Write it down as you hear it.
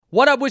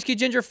What up, Whiskey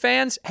Ginger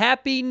fans?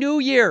 Happy New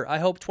Year! I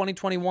hope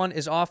 2021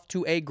 is off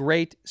to a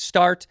great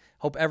start.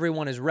 Hope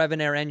everyone is revving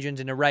their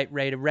engines in the right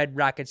rate. Red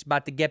Rocket's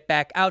about to get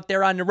back out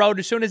there on the road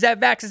as soon as that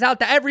vax is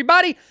out to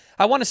everybody.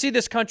 I want to see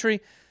this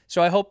country,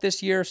 so I hope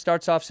this year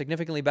starts off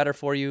significantly better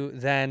for you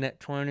than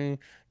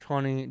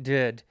 2020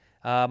 did.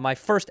 My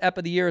first ep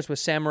of the year is with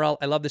Sam Morril.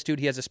 I love this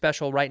dude. He has a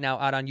special right now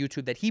out on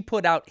YouTube that he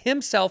put out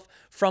himself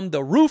from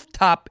the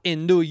rooftop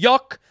in New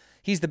York.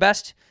 He's the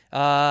best.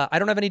 I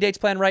don't have any dates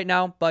planned right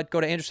now, but go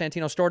to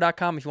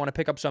andrewsantinostore.com if you want to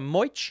pick up some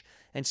merch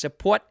and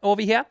support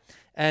over here.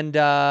 And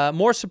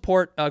more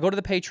support, go to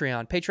the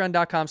Patreon,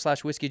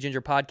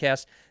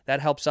 patreon.com/whiskeygingerpodcast. That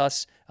helps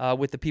us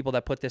with the people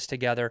that put this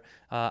together.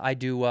 I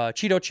do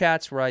Cheeto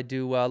chats where I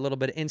do a little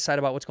bit of insight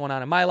about what's going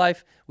on in my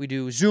life. We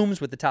do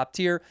Zooms with the top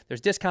tier.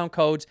 There's discount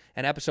codes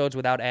and episodes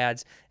without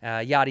ads,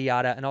 yada,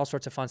 yada, and all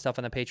sorts of fun stuff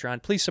on the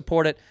Patreon. Please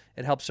support it.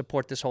 It helps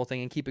support this whole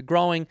thing and keep it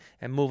growing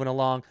and moving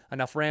along.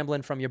 Enough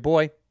rambling from your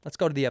boy. Let's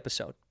go to the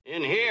episode.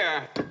 In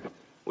here,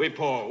 we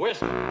pour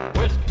whisk,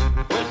 whisk,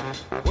 whisk,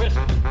 whisk,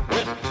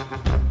 whisk.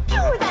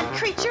 You were that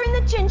creature in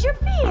the ginger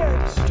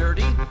beard.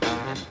 Sturdy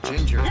and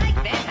ginger. Like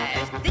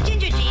vampires, the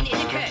ginger gene is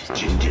a curse.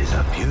 Gingers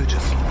are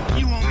beautiful.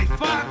 You owe me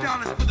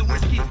 $5 for the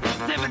whiskey and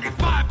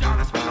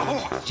 $75 for the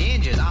horse.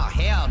 Gingers? Oh,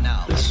 hell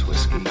no. This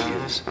whiskey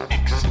is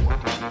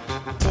excellent.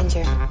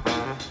 Ginger.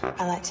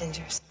 I like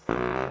gingers.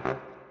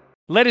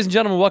 Ladies and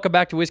gentlemen, welcome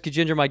back to Whiskey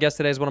Ginger. My guest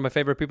today is one of my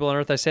favorite people on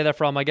earth. I say that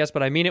for all my guests,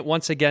 but I mean it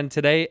once again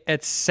today.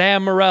 It's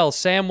Sam Morril.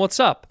 Sam, what's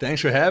up?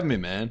 Thanks for having me,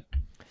 man.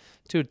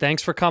 Dude,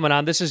 thanks for coming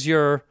on. This is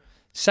your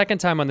second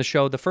time on the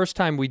show. The first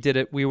time we did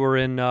it, we were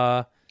in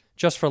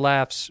Just for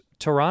Laughs,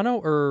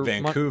 Toronto or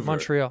Vancouver,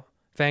 Montreal,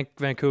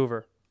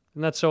 Vancouver.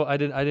 And that's so I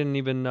didn't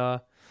even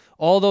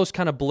all those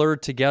kind of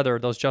blurred together.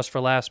 Those Just for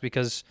Laughs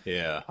because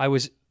I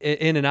was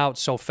in and out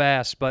so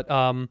fast. But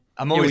I'm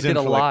always in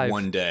for live. like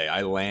one day.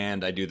 I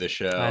land, I do the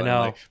show. I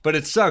know, but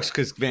it sucks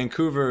because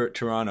Vancouver,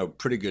 Toronto,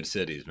 pretty good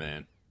cities,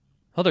 man.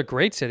 Oh, they're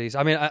great cities.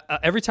 I mean,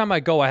 every time I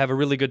go, I have a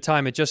really good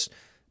time. It just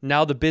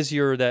now the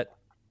busier that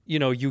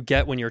you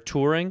get when you're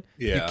touring,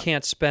 you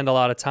can't spend a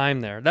lot of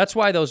time there. That's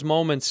why those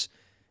moments,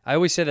 I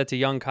always say that to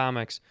young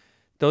comics,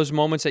 those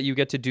moments that you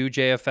get to do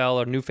JFL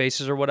or New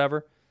Faces or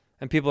whatever,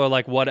 and people are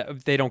like,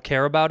 what, they don't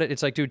care about it?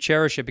 It's like, dude,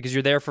 cherish it because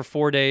you're there for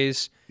 4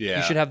 days. Yeah.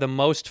 You should have the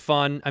most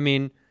fun. I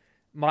mean,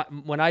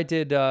 when I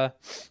did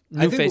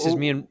New Faces,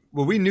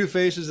 were we New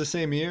Faces the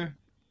same year?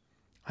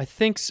 I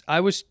think I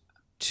was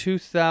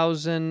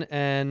 2000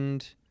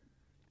 and...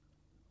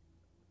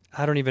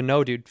 I don't even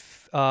know, dude.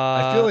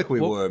 I feel like we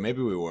were.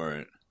 Maybe we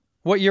weren't.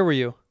 What year were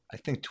you? I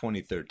think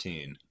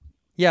 2013.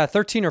 Yeah,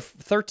 13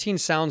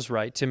 sounds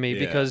right to me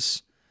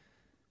because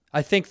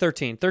I think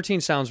 13.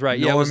 13 sounds right.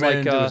 Normand, it was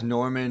like it was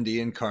Normand,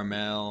 Ian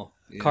Carmel.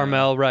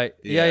 Carmel, right?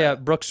 Yeah.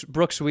 Brooks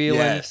Wheelan.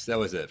 Yes, that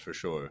was it for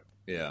sure.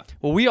 Yeah.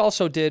 Well, we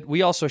also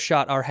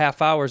shot our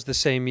half hours the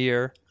same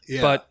year.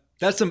 Yeah, but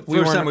that's the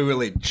first time we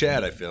really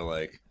chat. I feel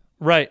like.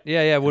 Right.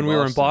 Yeah. When we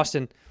were in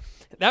Boston.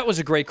 That was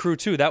a great crew,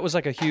 too. That was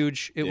like a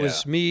huge... It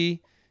was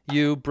me,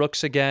 you,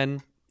 Brooks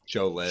again.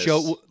 Joe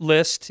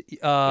List.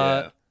 It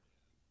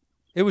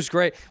was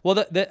great.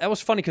 Well, that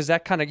was funny because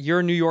that kind of...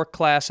 Your New York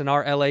class and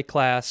our L.A.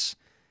 class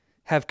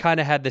have kind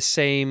of had the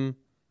same,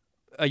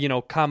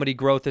 comedy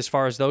growth as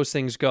far as those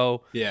things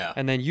go. Yeah.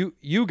 And then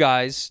you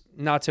guys,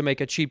 not to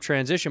make a cheap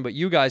transition, but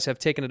you guys have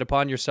taken it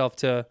upon yourself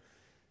to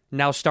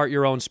now start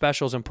your own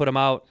specials and put them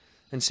out.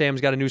 And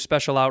Sam's got a new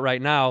special out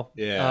right now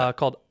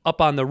called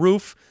Up on the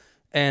Roof.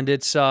 And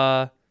it's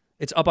up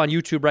on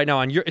YouTube right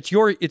now. It's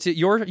your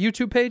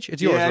YouTube page.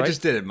 It's yours, right? Yeah, I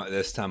just did it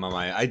this time on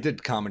I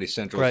did Comedy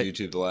Central's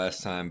YouTube the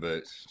last time, but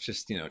it's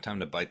just time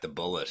to bite the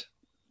bullet.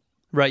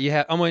 Right. You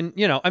have.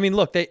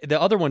 Look, the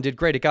other one did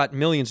great. It got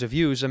millions of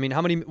views. I mean,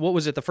 how many? What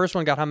was it? The first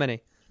one got how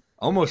many?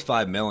 Almost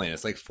 5 million.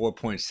 It's like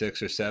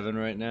 4.6 or 7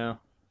 right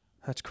now.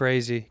 That's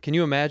crazy. Can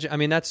you imagine? I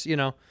mean, that's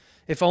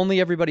if only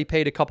everybody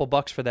paid a couple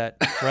bucks for that,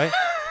 right?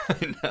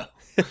 I know.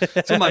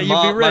 So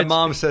my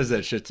mom says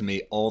that shit to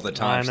me all the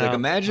time. She's like,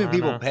 imagine if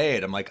people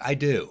paid. I'm like, I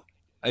do.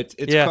 It's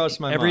crossed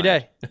my mind.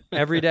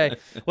 Every day.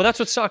 Well, that's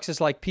what sucks is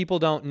like people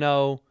don't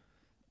know.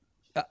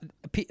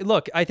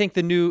 Look, I think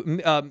the new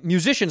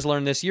musicians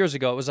learned this years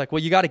ago. It was like,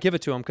 well, you got to give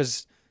it to them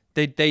because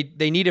they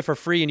need it for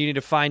free and you need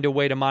to find a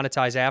way to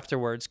monetize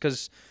afterwards.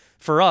 Because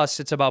for us,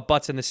 it's about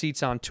butts in the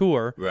seats on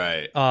tour.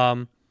 Right.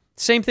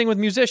 Same thing with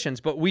musicians,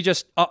 but we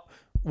just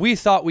we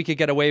thought we could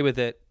get away with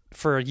it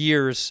for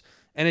years.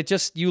 And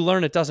you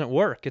learn it doesn't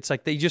work. It's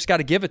like you just got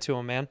to give it to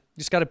them, man.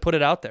 You just got to put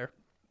it out there.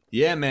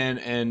 Yeah, man.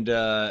 And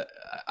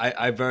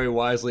I very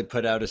wisely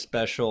put out a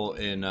special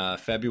in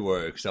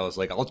February because I was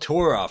like, I'll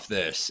tour off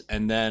this.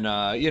 And then,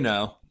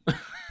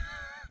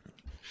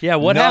 Yeah,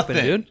 what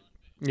happened, dude?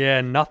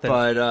 Yeah, nothing.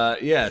 But,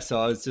 so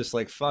I was just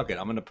like, fuck it.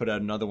 I'm going to put out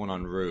another one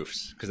on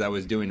roofs because I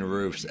was doing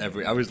roofs I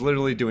was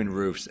literally doing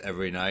roofs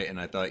every night. And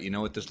I thought, you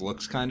know what? This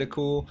looks kind of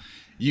cool.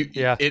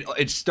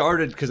 It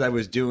started because I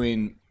was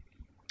doing...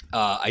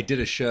 I did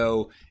a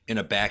show in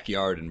a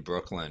backyard in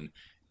Brooklyn,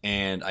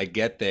 and I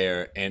get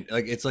there, and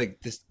it's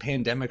like this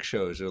pandemic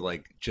shows are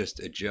like just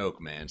a joke,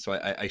 man. So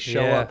I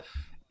show up,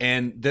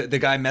 And the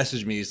guy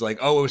messaged me. He's like,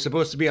 "Oh, it was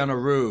supposed to be on a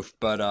roof,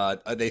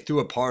 but they threw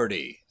a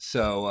party,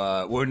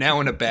 so we're now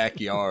in a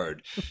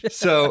backyard."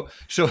 so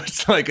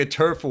it's like a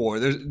turf war.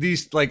 There's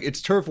these like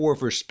it's turf war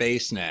for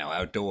space now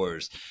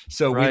outdoors.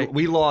 So Right.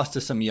 we lost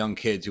to some young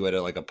kids who had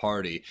a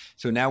party.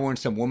 So now we're in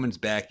some woman's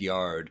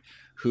backyard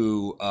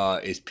who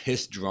is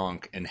pissed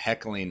drunk and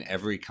heckling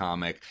every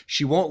comic.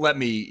 She won't let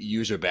me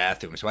use her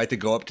bathroom, so I had to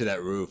go up to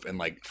that roof and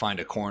like find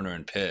a corner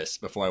and piss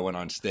before I went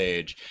on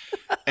stage.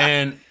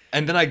 And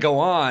then I go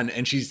on,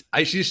 and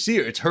I just see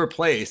her. It's her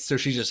place, so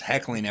she's just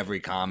heckling every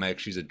comic.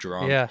 She's a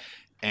drunk. Yeah.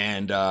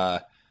 And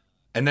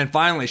then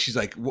finally,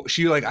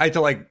 I had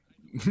to like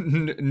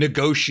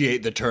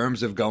negotiate the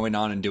terms of going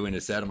on and doing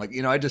a set. I'm like,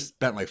 I just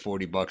spent like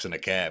 $40 on a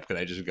cab. Could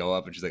I just go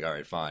up? And she's like, all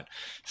right, fine.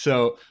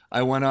 So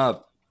I went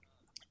up,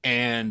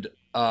 and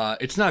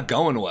it's not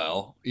going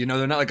well. They're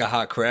not like a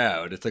hot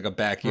crowd. It's like a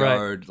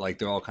backyard. Right. Like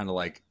they're all kind of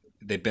like,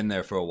 they've been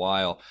there for a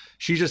while.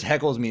 She just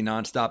heckles me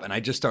nonstop, and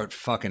I just start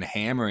fucking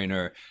hammering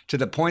her to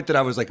the point that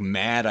I was like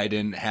mad I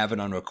didn't have it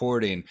on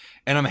recording.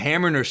 And I'm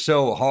hammering her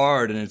so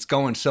hard, and it's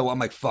going so. I'm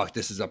like, fuck,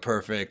 this is a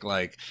perfect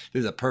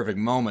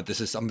moment.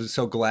 I'm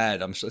so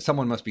glad.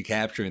 Someone must be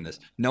capturing this.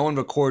 No one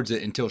records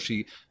it until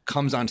she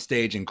comes on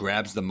stage and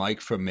grabs the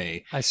mic from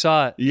me. I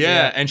saw it.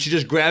 Yeah, and she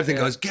just grabs it and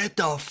goes, "Get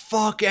the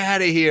fuck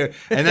out of here!"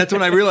 And that's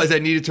when I realized I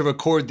needed to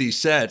record these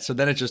sets. So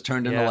then it just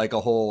turned into like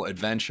a whole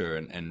adventure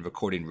and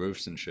recording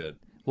roofs and shit.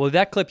 Well,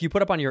 that clip you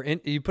put up on your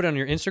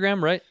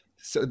Instagram, right?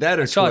 So that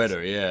or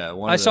Twitter, yeah.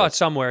 I saw it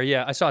somewhere.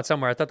 Yeah, I saw it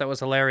somewhere. I thought that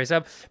was hilarious.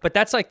 But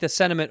that's like the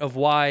sentiment of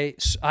why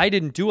I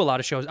didn't do a lot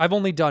of shows. I've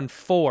only done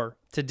 4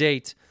 to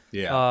date.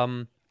 Yeah.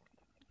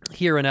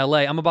 Here in LA,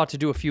 I'm about to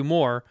do a few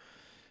more,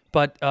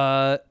 but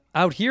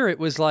out here it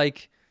was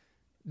like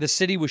the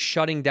city was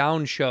shutting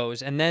down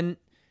shows, and then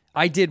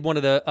I did one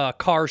of the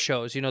car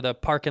shows, the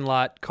parking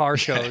lot car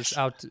shows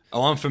out.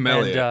 Oh, I'm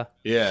familiar.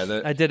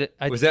 And, I did it.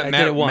 Was that I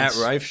did it once.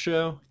 Matt Rife's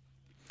show?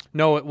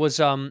 No, it was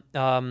God,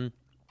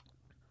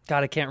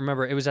 I can't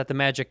remember. It was at the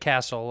Magic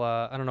Castle.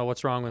 I don't know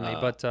what's wrong with me,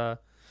 but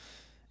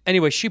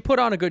anyway, she put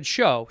on a good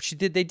show.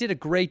 They did a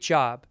great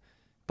job,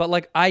 but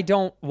like I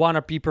don't want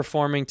to be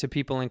performing to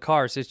people in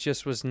cars. It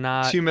just was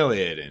not. It's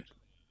humiliating.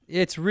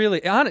 It's really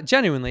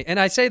genuinely, and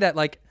I say that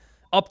like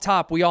up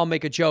top, we all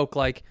make a joke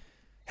like,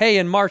 "Hey,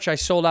 in March I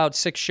sold out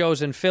 6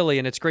 shows in Philly,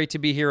 and it's great to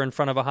be here in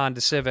front of a Honda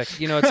Civic."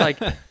 It's like,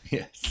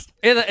 yes,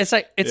 it's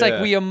like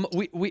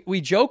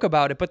we joke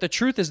about it, but the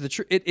truth is the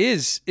truth.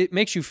 It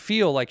makes you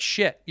feel like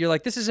shit. You're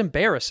like, this is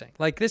embarrassing.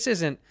 Like this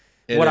isn't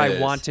what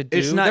I want to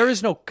do. There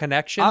is no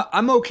connection.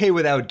 I'm okay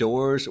with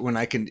outdoors when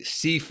I can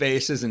see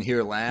faces and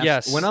hear laughs.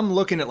 Yes. When I'm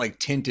looking at like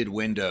tinted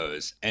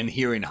windows and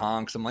hearing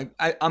honks, I'm like,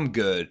 I'm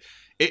good.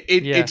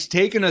 It's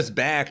taken us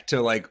back to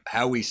like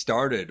how we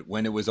started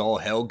when it was all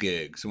hell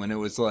gigs, when it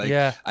was like,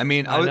 I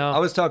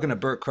was talking to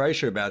Bert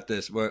Kreischer about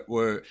this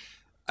where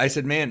I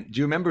said, man, do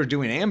you remember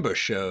doing ambush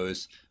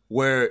shows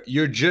where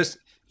you're just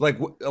like,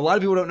 a lot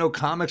of people don't know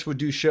comics would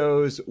do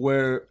shows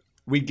where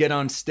we'd get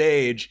on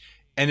stage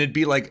and it'd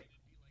be like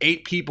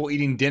 8 people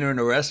eating dinner in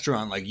a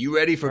restaurant. Like, you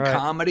ready for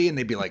comedy? And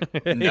they'd be like,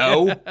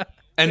 no.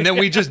 And then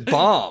we just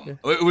bomb.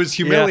 It was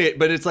humiliating,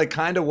 but it's like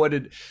kind of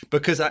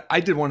because I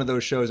did one of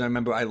those shows. I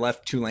remember I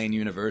left Tulane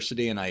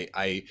University, and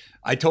I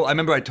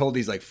told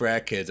these like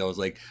frat kids, I was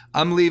like,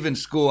 I'm leaving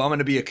school. I'm going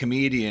to be a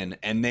comedian.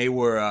 And they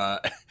were,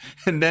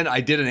 and then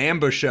I did an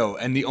ambush show,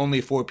 and the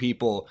only 4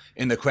 people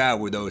in the crowd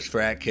were those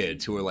frat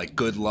kids who were like,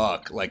 good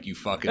luck, like, you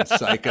fucking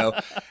psycho.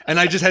 And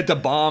I just had to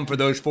bomb for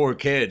those 4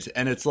 kids.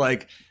 And it's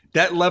like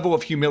that level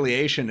of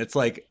humiliation. It's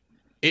like,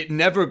 it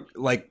never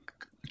like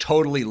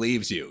totally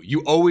leaves you.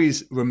 You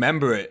always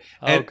remember it.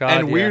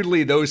 And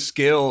weirdly, those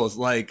skills,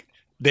 like,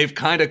 they've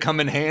kind of come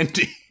in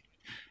handy.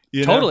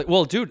 Totally.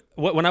 Well, dude,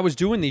 when I was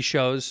doing these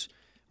shows,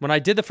 when I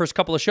did the first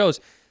couple of shows,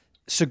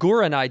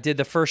 Segura and I did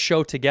the first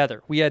show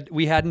together. We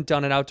hadn't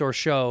done an outdoor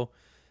show,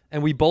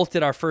 and we both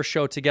did our first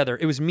show together.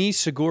 It was me,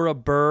 Segura,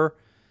 Burr.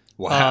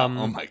 Wow.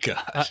 Oh my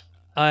gosh.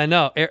 I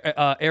know.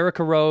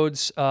 Erica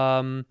Rhodes,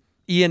 Ian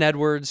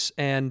Edwards,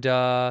 and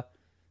another.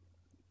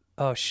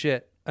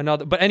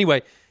 But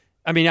anyway,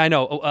 I mean, I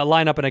know a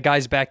lineup in a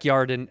guy's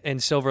backyard in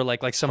Silver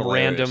Lake, like some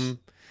Hilarious. random.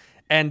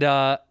 And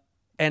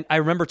I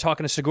remember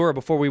talking to Segura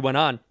before we went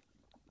on,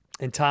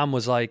 and Tom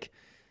was like,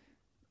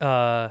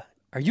 "Are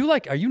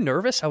you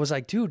nervous?" I was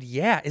like, "Dude,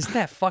 yeah, isn't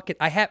that fucking?"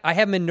 I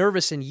haven't been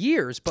nervous in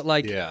years, but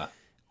like, yeah.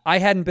 I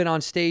hadn't been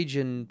on stage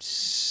in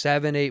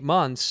 7-8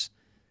 months,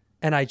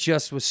 and I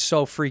just was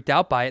so freaked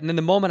out by it. And then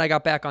the moment I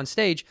got back on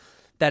stage,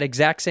 that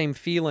exact same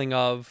feeling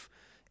of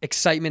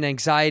excitement,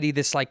 anxiety,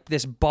 this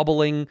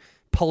bubbling,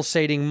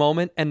 pulsating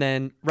moment, and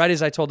then right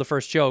as I told the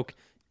first joke,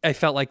 I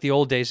felt like the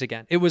old days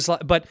again. It was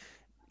like, but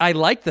I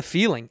liked the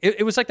feeling.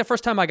 It was like the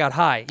first time I got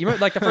high. You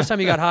remember, like the first time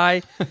you got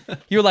high,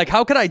 you were like,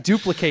 how could I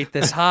duplicate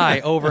this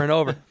high over and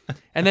over?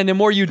 And then the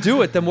more you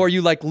do it, the more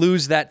you like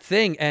lose that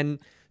thing. And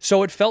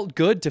so it felt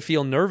good to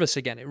feel nervous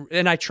again.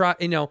 And I tried,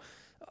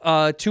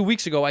 2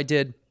 weeks ago I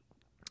did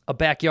a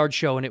backyard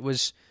show,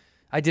 and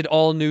I did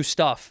all new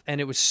stuff,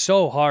 and it was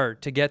so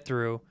hard to get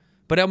through.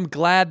 But I'm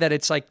glad that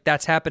it's like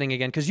that's happening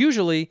again, because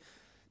usually,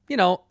 you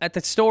know, at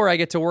the store I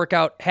get to work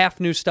out half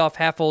new stuff,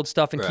 half old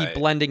stuff, and keep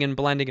blending and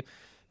blending.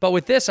 But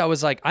with this, I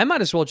was like, I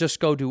might as well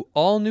just go do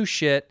all new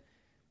shit,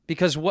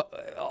 because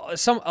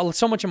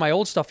so much of my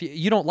old stuff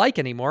you don't like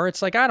anymore.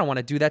 It's like, I don't want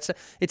to do that.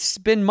 It's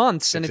been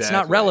months and it's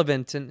not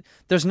relevant, and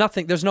there's no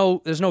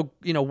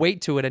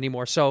weight to it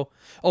anymore. So,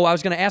 I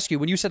was going to ask you,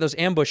 when you said those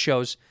ambush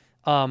shows,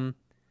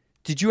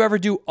 did you ever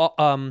do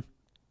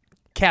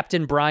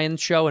Captain Brian's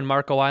show in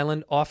Marco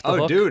Island off the hook?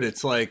 Oh, dude,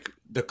 it's like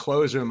the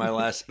closer of my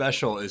last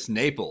special is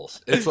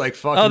Naples. It's like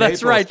fucking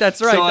Naples. Right. That's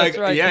so right.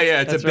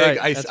 Yeah, it's that's a big.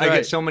 Right. I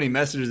get so many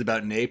messages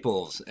about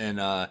Naples, and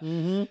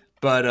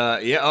but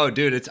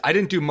dude, I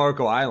didn't do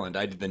Marco Island.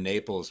 I did the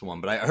Naples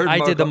one, but I heard I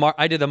did the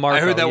Marco. I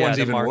heard that one's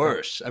even Marco.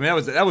 worse. I mean,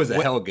 that was a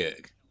hell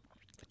gig,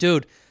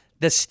 dude.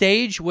 The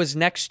stage was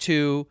next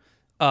to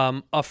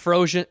a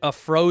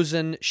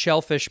frozen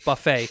shellfish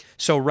buffet.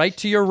 So right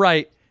to your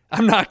right,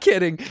 I'm not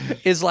kidding,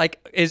 is like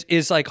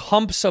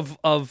humps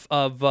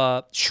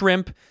of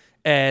shrimp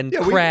and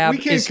crab. We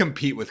can't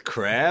compete with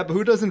crab.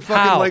 Who doesn't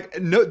fucking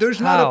like? No,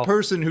 there's not a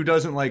person who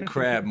doesn't like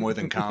crab more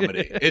than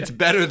comedy. It's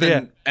better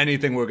than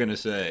anything we're gonna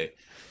say.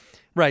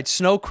 Right,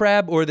 snow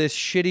crab or this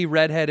shitty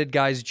redheaded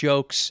guy's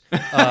jokes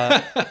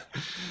at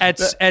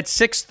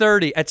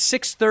 6:30. At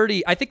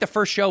 6:30, I think the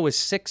first show was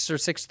 6 or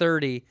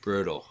 6:30.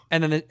 Brutal.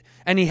 And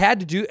then he had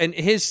to do, and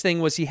his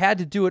thing was he had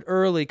to do it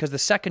early because the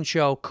second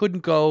show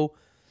couldn't go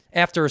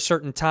after a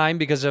certain time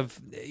because of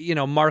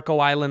Marco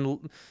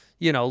Island,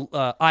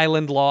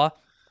 island law.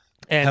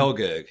 And hell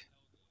gig.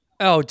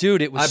 Oh,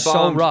 dude, it was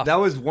so rough. That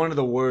was one of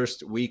the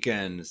worst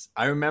weekends.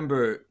 I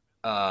remember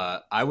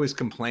I was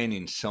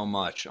complaining so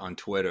much on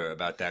Twitter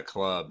about that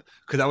club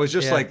because I was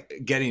just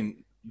like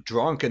getting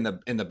drunk in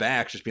the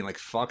back, just being like,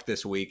 fuck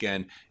this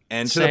weekend.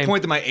 And to the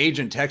point that my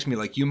agent texted me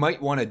like, you might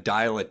want to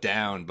dial it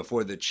down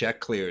before the check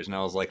clears. And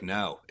I was like,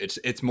 no,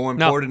 it's more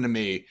important to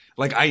me.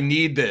 Like, I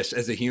need this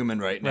as a human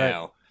right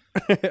now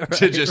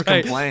to just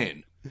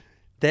complain.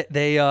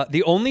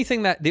 The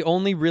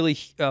only really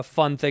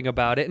fun thing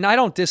about it, and I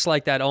don't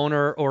dislike that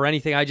owner or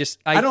anything. I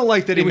don't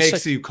like that he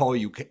makes you call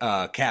you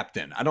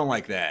captain. I don't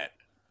like that.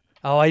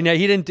 Oh, I know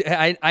he didn't.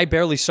 I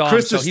barely saw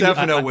Chris him.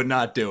 Stefano would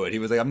not do it. He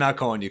was like, I'm not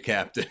calling you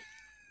captain.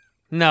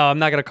 No, I'm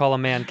not going to call a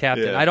man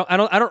captain. Yeah. I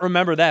don't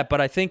remember that, but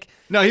I think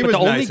no, he was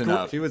nice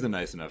enough. He was a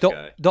nice enough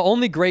guy. The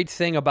only great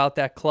thing about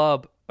that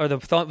club, or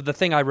the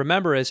thing I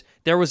remember, is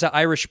there was an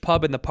Irish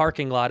pub in the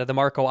parking lot of the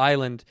Marco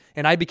Island,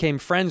 and I became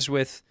friends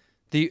with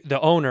the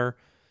owner.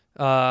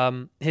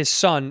 His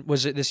son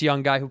was this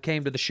young guy who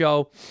came to the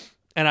show,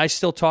 and I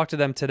still talk to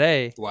them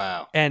today.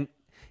 Wow. And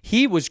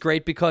he was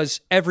great because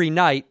every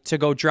night to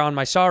go drown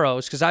my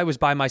sorrows, because I was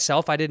by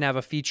myself. I didn't have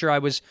a feature.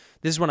 This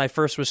is when I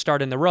first was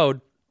starting the road.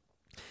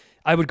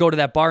 I would go to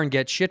that bar and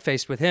get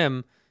shit-faced with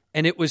him,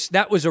 and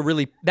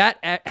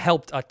that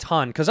helped a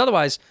ton, because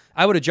otherwise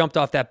I would have jumped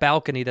off that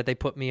balcony that they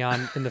put me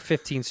on in the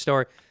 15th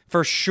story.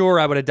 For sure,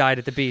 I would have died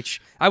at the beach.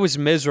 I was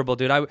miserable,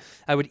 dude.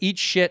 I would eat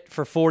shit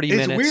for 40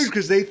 minutes. It's weird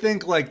because they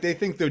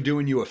think they're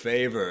doing you a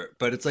favor,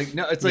 but it's like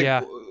no, it's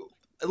like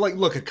like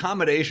look,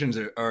 accommodations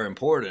are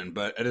important,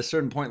 but at a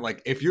certain point,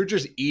 like if you're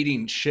just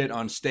eating shit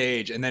on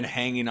stage and then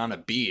hanging on a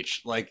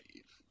beach, like.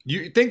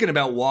 You're thinking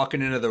about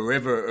walking into the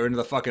river or into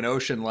the fucking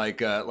ocean like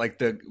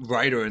the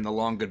writer in The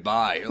Long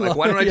Goodbye. Like,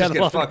 why don't I just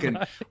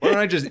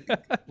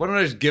why don't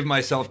I just give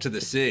myself to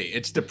the sea?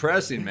 It's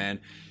depressing,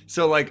 man.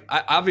 So like,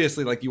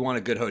 obviously, like you want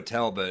a good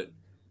hotel, but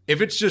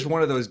if it's just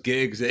one of those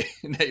gigs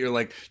that you're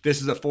like,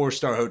 this is a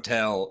 4-star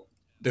hotel,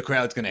 the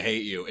crowd's gonna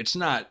hate you. It's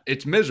not.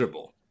 It's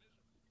miserable.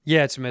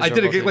 Yeah, it's miserable. I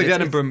did a gig like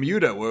that in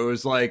Bermuda where it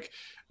was like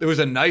there was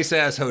a nice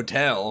ass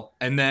hotel,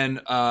 and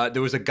then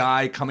there was a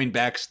guy coming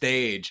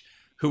backstage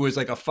who was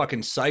like a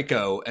fucking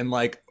psycho and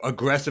like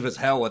aggressive as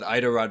hell with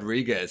Ida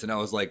Rodriguez. And I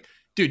was like,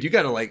 dude, we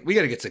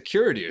gotta get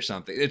security or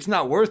something. It's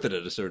not worth it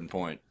at a certain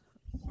point.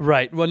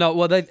 Right. Well,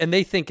 no,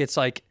 they think it's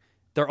like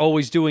they're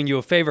always doing you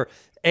a favor.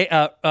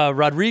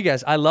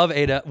 Rodriguez, I love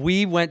Ada.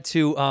 We went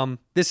to,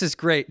 this is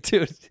great,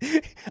 dude.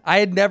 I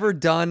had never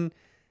done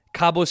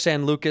Cabo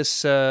San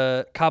Lucas.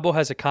 Cabo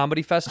has a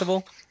comedy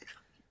festival.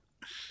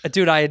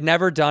 Dude, I had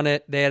never done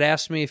it. They had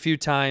asked me a few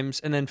times.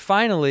 And then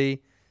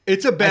finally,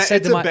 it's a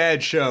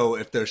bad show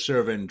if they're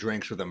serving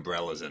drinks with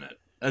umbrellas in it.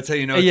 That's how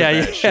you know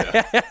it's a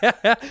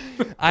bad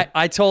show.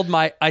 I told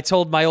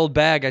my old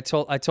bag. I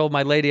told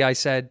my lady. I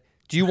said,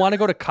 "Do you want to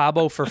go to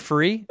Cabo for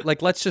free?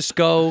 Like, let's just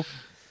go."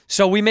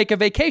 So we make a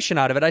vacation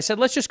out of it. I said,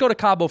 "Let's just go to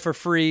Cabo for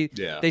free."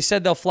 Yeah. They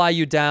said they'll fly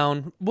you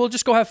down. We'll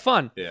just go have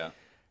fun. Yeah.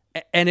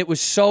 And it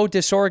was so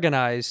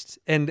disorganized.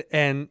 And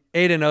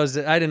Ada knows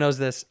that. Ida knows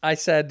this. I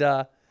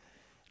said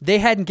they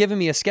hadn't given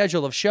me a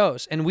schedule of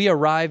shows, and we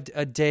arrived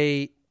a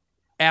day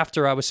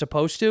after I was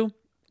supposed to.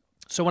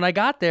 So when I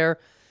got there,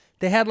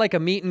 they had like a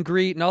meet and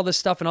greet and all this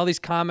stuff and all these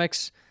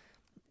comics.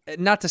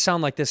 Not to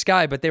sound like this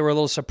guy, but they were a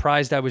little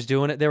surprised I was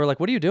doing it. They were like,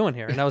 "What are you doing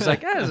here?" And I was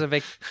like,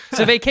 "It's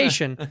a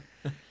vacation."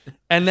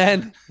 And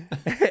then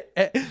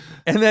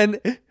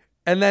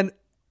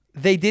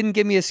they didn't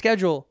give me a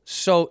schedule.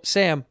 So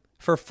Sam,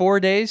 for 4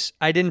 days.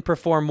 I didn't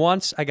perform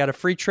once. I got a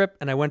free trip,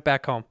 and I went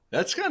back home.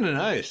 That's kind of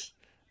nice.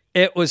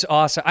 It was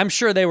awesome. I'm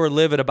sure they were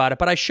livid about it,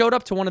 but I showed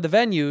up to one of the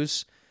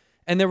venues,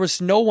 and there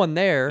was no one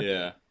there.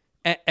 Yeah.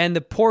 And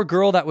the poor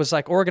girl that was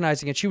like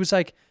organizing it, she was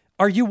like,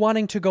 "Are you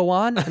wanting to go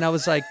on?" And I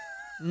was like,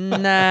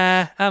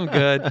 "Nah, I'm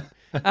good.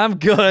 I'm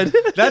good."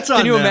 That's on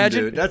Can you them,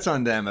 imagine? dude. That's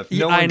on them. If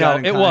no I one know, got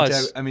in it contact,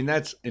 was. I mean,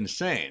 that's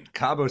insane.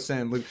 Cabo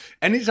San Lucas.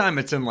 Anytime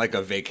it's in like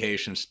a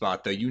vacation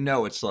spot, though, you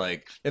know it's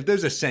like if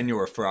there's a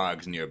Senor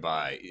Frogs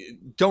nearby,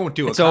 don't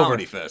do a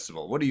comedy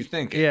festival. What are you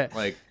thinking? Yeah.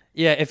 Like,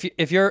 yeah,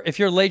 if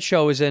your late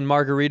show is in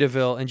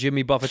Margaritaville and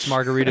Jimmy Buffett's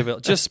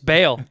Margaritaville, just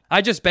bail.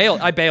 I just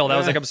bailed. I bailed. I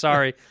was like, I'm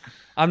sorry.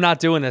 I'm not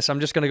doing this. I'm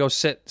just going to go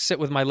sit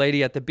with my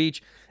lady at the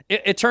beach.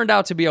 It turned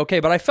out to be okay,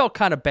 but I felt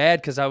kind of bad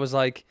because I was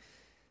like,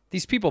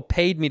 these people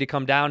paid me to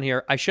come down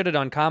here. I should have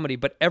done comedy,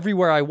 but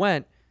everywhere I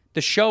went,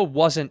 the show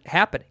wasn't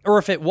happening. Or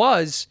if it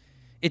was,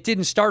 it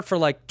didn't start for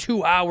like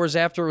 2 hours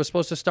after it was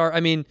supposed to start. I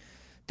mean,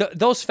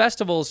 those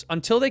festivals,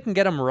 until they can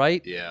get them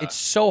right, it's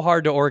so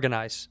hard to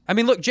organize. I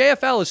mean, look,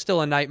 JFL is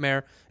still a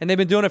nightmare, and they've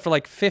been doing it for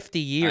like 50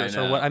 years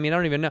or what. I mean, I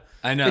don't even know.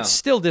 I know. It's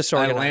still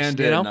disorganized. I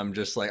landed, you know? and I'm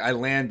just like, I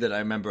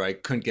remember I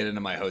couldn't get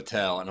into my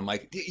hotel, and I'm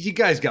like, you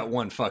guys got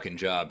one fucking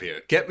job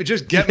here. Get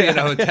me in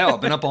a hotel.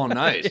 I've been up all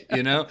night,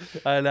 you know?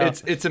 I know.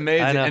 It's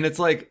amazing. And it's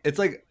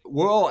like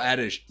we're all at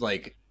a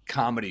like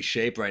comedy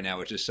shape right now,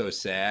 which is so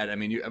sad. I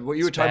mean, what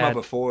you were talking about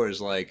before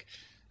is like,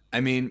 I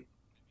mean,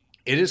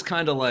 it is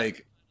kind of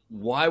like,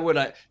 why would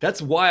I?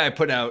 That's why I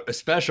put out a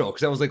special,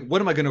 because I was like,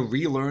 what am I going to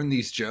relearn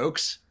these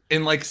jokes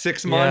in like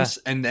 6 months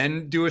and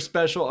then do a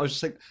special? I was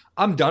just like,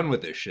 I'm done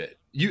with this shit.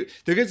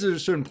 There gets to a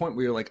certain point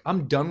where you're like,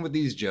 I'm done with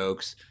these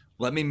jokes.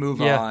 Let me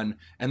move on,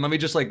 and let me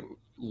just like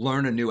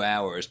learn a new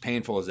hour, as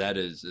painful as that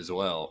is as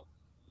well.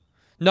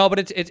 No,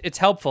 but it's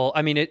helpful.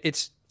 I mean,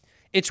 it's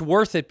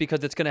worth it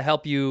because it's going to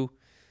help you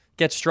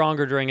get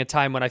stronger during a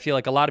time when I feel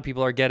like a lot of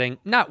people are getting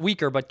not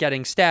weaker but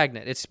getting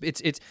stagnant.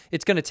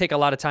 It's going to take a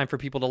lot of time for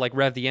people to like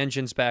rev the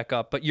engines back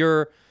up. But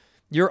you're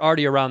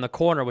already around the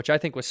corner, which I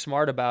think was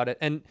smart about it,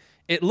 and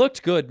it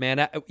looked good, man.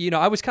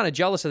 I was kind of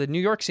jealous of the New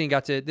York scene.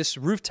 Got to this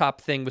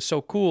rooftop thing was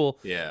so cool.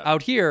 Yeah.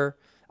 Out here,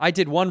 I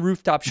did one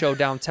rooftop show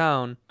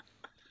downtown,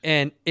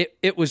 and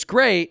it was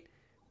great,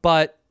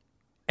 but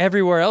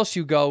everywhere else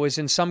you go is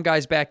in some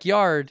guy's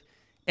backyard,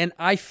 and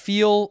I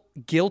feel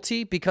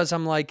guilty because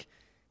I'm like,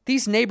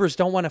 these neighbors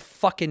don't want to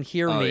fucking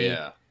hear me.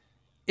 Yeah.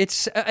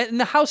 It's and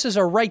the houses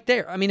are right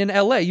there. I mean, in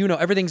LA,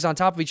 everything's on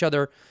top of each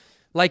other,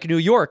 like New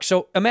York.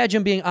 So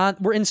imagine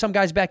we're in some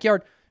guy's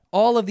backyard.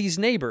 All of these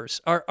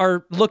neighbors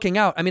are looking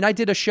out. I mean, I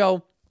did a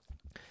show.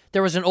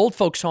 There was an old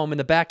folks home in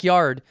the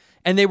backyard,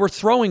 and they were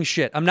throwing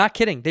shit. I'm not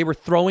kidding. They were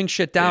throwing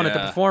shit down at the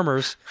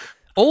performers.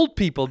 Old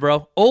people,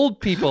 bro. Old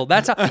people.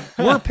 That's how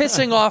we're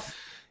pissing off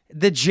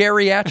the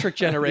geriatric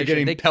generation.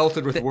 You're getting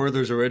pelted with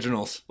Werther's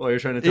Originals while you're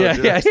trying to tell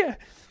jokes. Yeah.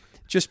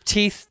 Just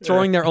teeth,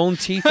 throwing their own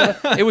teeth.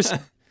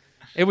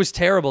 It was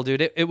terrible,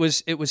 dude. It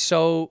was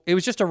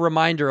just a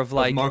reminder of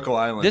like Marco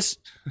Island.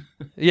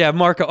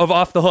 Marco of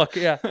Off the Hook.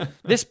 Yeah,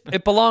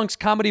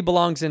 comedy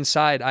belongs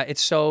inside.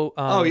 It's so.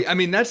 I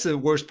mean, that's the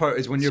worst part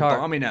is when you're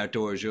bombing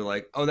outdoors. You're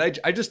like,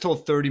 I just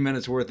told 30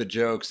 minutes worth of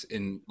jokes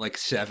in like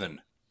 7.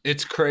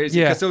 It's crazy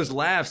because those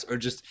laughs are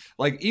just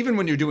like, even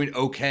when you're doing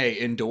okay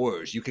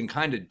indoors, you can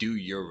kind of do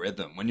your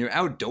rhythm. When you're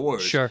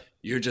outdoors,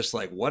 you're just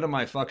like, what am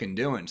I fucking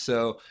doing?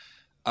 So.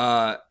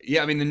 I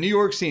mean, the New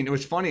York scene, it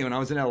was funny when I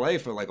was in LA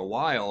for like a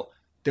while,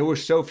 there were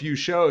so few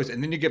shows,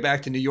 and then you get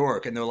back to New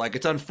York and they're like,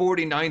 it's on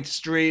 49th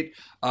Street.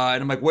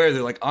 And I'm like, where?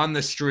 They're like, on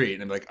the street.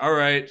 And I'm like, all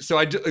right. So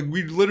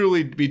we'd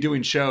literally be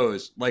doing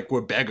shows like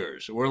we're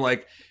beggars. We're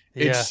like,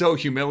 it's so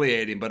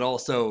humiliating, but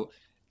also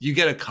you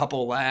get a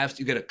couple laughs,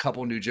 you get a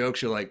couple new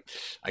jokes. You're like,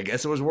 I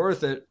guess it was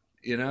worth it,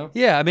 you know?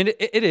 Yeah. I mean,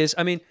 it is.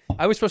 I mean,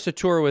 I was supposed to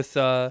tour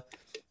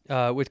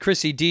with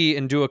Chrissy D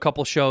and do a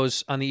couple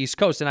shows on the East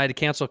Coast, and I had to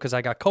cancel because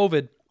I got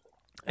COVID,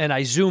 and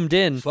I zoomed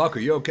in. Fuck, are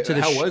you okay?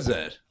 How was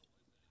that?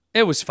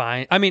 It was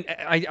fine. I mean,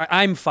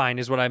 I'm fine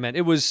is what I meant.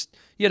 It was,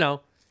 it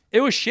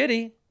was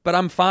shitty, but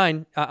I'm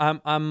fine. I'm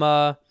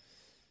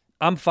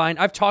fine.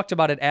 I've talked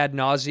about it ad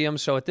nauseum,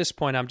 so at this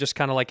point, I'm just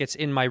kind of like it's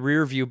in my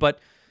rear view, but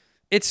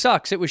it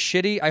sucks. It was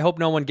shitty. I hope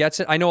no one gets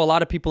it. I know a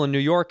lot of people in New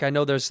York. I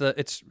know it's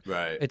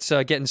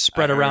getting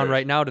spread around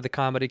right now to the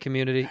comedy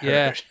community.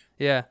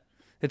 Yeah.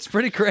 It's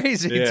pretty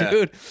crazy,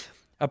 dude.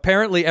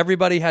 Apparently,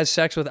 everybody has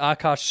sex with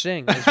Akash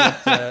Singh. Is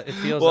what, it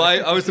feels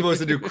like. I was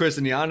supposed to do Chris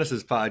and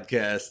Giannis's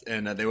podcast,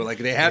 and they were like,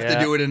 they have to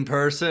do it in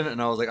person.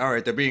 And I was like, all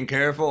right, they're being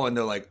careful. And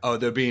they're like, oh,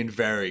 they're being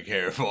very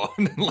careful.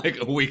 And then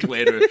like a week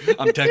later,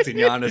 I'm texting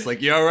Giannis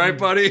like, you all right,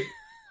 buddy?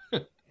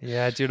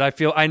 Yeah, dude,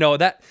 I know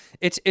that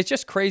it's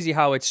just crazy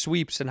how it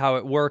sweeps and how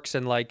it works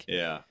and like,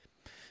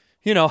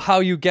 how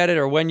you get it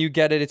or when you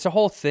get it. It's a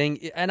whole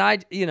thing. And I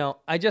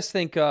just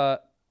think, I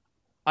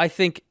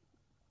think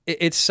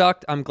it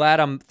sucked. I'm glad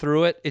I'm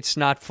through it. It's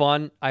not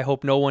fun. I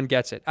hope no one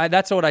gets it.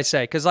 That's what I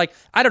say. Because, like,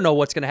 I don't know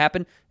what's going to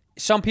happen.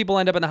 Some people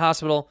end up in the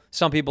hospital.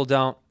 Some people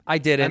don't. I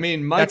did it. I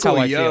mean,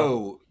 Michael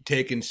Yo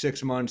taken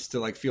 6 months to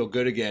like feel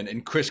good again,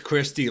 and Chris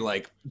Christie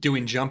like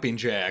doing jumping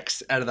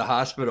jacks out of the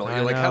hospital.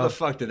 You're like, how the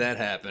fuck did that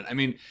happen? I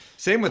mean,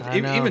 same with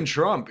even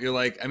Trump. You're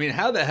like, I mean,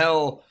 how the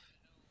hell?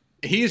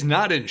 He's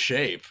not in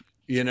shape,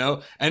 you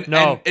know? And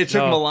it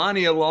took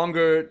Melania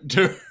longer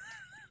to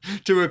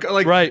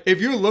like, right. If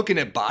you're looking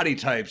at body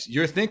types,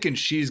 you're thinking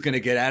she's going to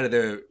get out of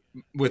there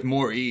with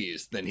more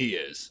ease than he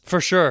is.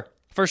 For sure.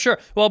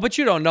 Well, but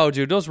you don't know,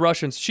 dude. Those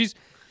Russians, she's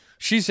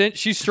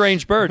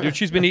strange bird, dude.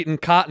 She's been eating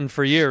cotton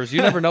for years.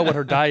 You never know what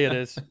her diet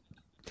is.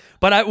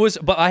 But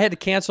I had to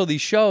cancel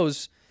these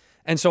shows,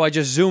 and so I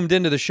just zoomed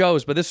into the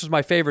shows. But this was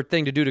my favorite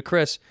thing to do to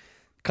Chris,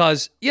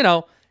 because, you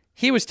know,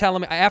 he was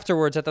telling me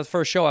afterwards at the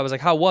first show, I was like,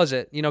 how was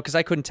it? You know, because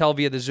I couldn't tell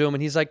via the Zoom.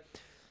 And he's like,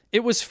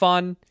 it was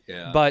fun,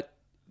 but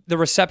the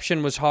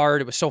reception was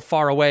hard. It was so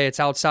far away.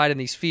 It's outside in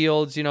these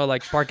fields, you know,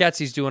 like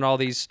Bargatze's doing all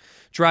these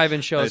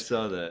drive-in shows. I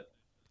saw that.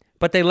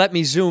 But they let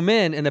me zoom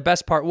in, and the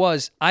best part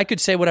was I could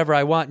say whatever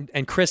I want,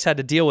 and Chris had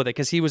to deal with it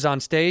because he was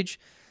on stage.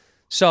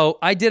 So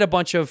I did a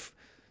bunch of,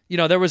 you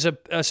know, there was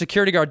a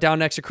security guard down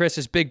next to Chris,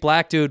 this big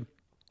black dude,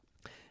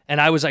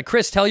 and I was like,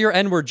 Chris, tell your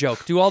N-word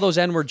joke. Do all those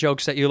N-word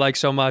jokes that you like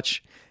so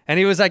much. And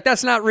he was like,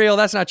 that's not real.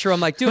 That's not true. I'm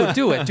like, dude,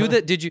 do it.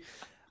 Did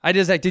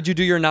you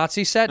do your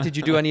Nazi set? Did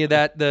you do any of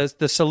that,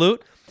 the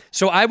salute?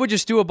 So I would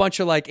just do a bunch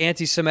of like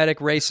anti-Semitic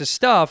racist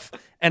stuff,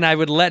 and I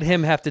would let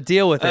him have to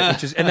deal with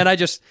it, and then I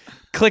just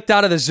clicked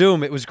out of the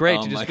Zoom. It was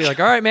great to just be like,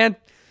 all right, man,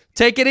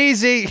 take it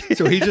easy.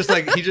 So he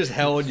just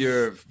held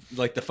your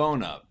like the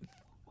phone up.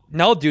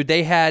 No, dude,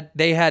 they had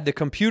the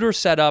computer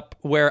set up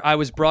where I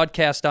was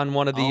broadcast on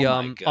one of the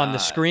on the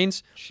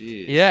screens.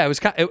 Jeez. Yeah,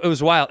 it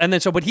was wild. And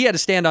then but he had to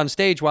stand on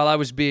stage while I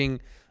was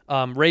being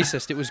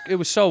racist. It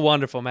was so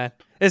wonderful, man.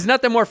 It's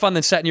nothing more fun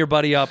than setting your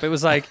buddy up. It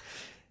was like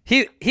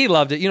he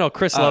loved it. You know,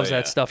 Chris loves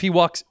that stuff. He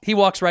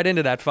walks right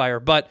into that fire.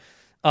 But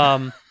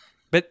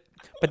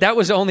that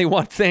was only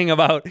one thing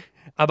about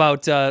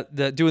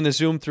doing the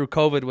Zoom through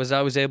COVID was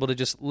I was able to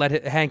just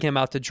hang him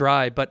out to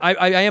dry. But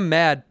I am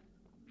mad.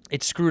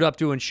 It screwed up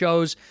doing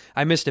shows.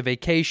 I missed a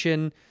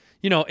vacation.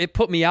 You know, it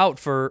put me out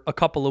for a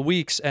couple of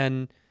weeks,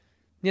 and,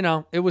 you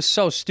know, it was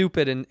so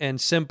stupid and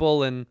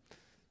simple, and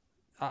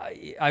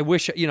I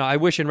wish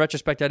in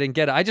retrospect I didn't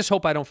get it. I just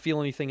hope I don't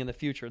feel anything in the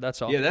future.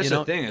 That's all. Yeah, that's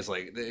the thing. Is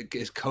like,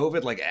 is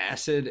COVID like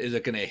acid? Is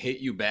it going to hit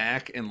you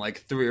back in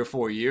like 3 or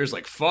 4 years?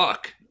 Like,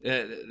 fuck.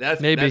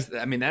 Maybe.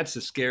 That's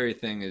the scary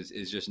thing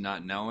is just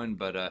not knowing.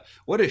 But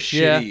what a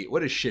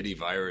shitty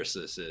virus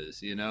this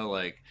is. You know,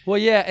 like. Well,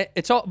 yeah,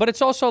 it's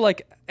also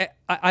like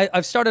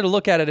I've started to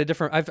look at it a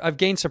different. I've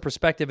gained some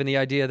perspective in the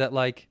idea that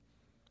like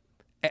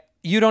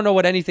you don't know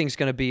what anything's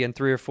going to be in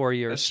 3 or 4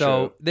 years. That's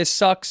so true. This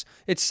sucks.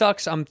 It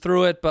sucks. I'm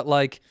through it, but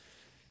like,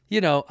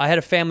 you know, I had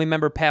a family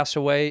member pass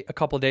away a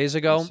couple of days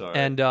ago,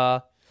 and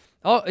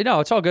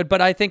it's all good. But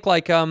I think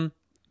like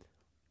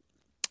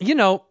you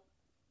know.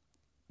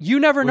 You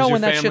never know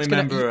when that shit's going to...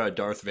 Was your family member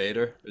Darth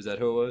Vader? Is that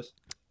who it was?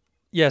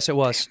 Yes, it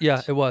was.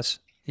 Yeah, it was.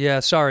 Yeah,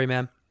 sorry,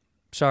 man.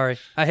 Sorry.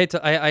 I hate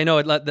to... I know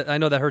I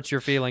know that hurts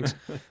your feelings.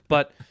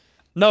 But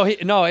no,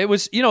 it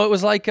was... You know, it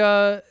was like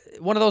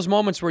one of those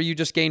moments where you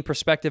just gain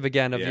perspective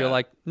again of you're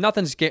like,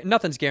 nothing's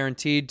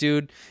guaranteed,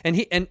 dude. And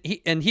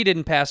he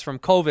didn't pass from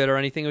COVID or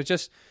anything. It was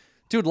just...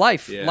 Dude,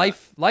 life. Yeah.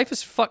 Life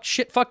is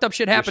fucked up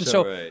shit happens.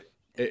 You're so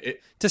right.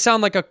 To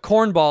sound like a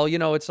cornball, you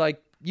know, it's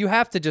like you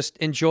have to just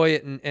enjoy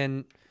it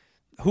and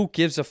who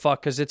gives a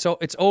fuck? Because it's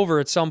over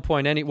at some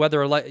point.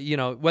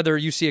 Whether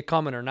you see it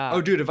coming or not.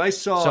 Oh, dude, if I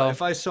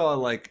saw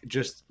like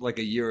just like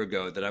a year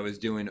ago that I was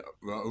doing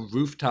a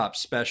rooftop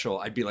special,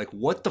 I'd be like,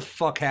 what the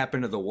fuck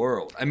happened to the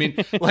world? I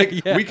mean, like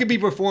we could be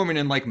performing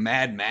in like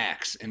Mad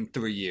Max in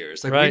 3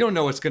 years. Like we don't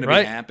know what's going to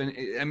be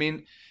happening. I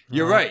mean,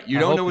 you're right. You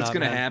don't know what's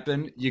going to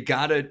happen. You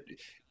gotta.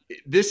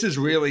 This has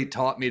really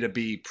taught me to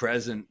be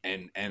present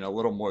and a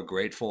little more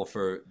grateful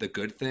for the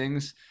good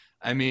things.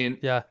 I mean,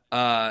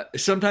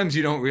 sometimes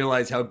you don't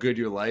realize how good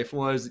your life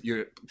was.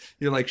 You're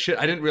like, shit,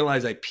 I didn't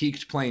realize I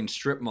peaked playing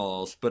strip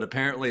malls, but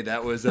apparently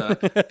that was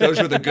those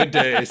were the good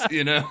days,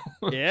 you know?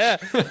 Yeah.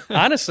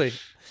 Honestly,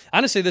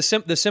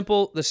 the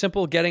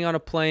simple getting on a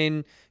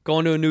plane,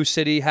 going to a new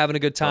city, having a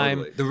good time.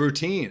 Totally. The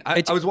routine.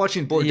 I was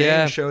watching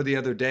Bourdain's show the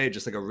other day,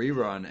 just like a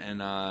rerun,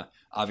 and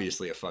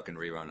obviously a fucking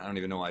rerun. I don't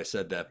even know why I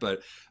said that,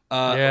 but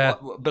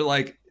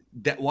like,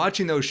 that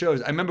watching those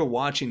shows, I remember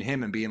watching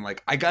him and being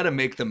like, I got to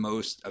make the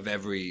most of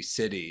every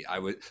city. I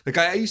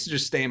used to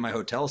just stay in my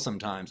hotel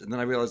sometimes, and then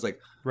I realized like,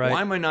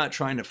 why am I not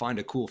trying to find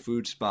a cool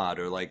food spot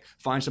or like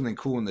find something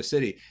cool in the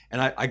city? And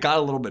I got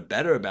a little bit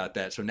better about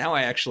that. So now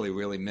I actually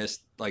really miss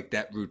like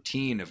that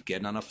routine of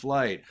getting on a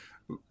flight,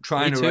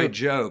 trying to write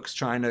jokes,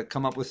 trying to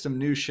come up with some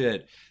new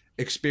shit,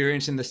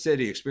 experiencing the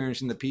city,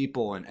 experiencing the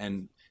people,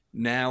 and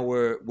now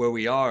we're where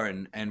we are,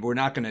 and we're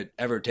not going to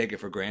ever take it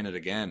for granted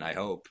again, I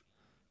hope.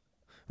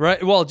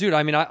 Right. Well, dude,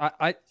 I mean,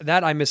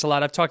 I miss a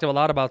lot. I've talked a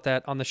lot about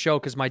that on the show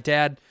because my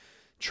dad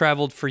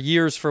traveled for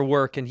years for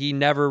work, and he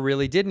never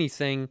really did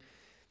anything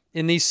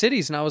in these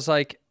cities. And I was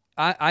like,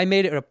 I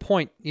made it a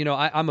point. You know,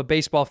 I'm a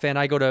baseball fan.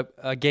 I go to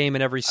a game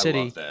in every city.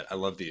 I love that. I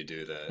love that you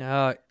do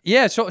that.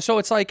 Yeah. So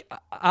it's like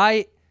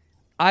I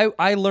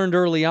I learned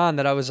early on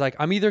that I was like,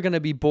 I'm either going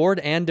to be bored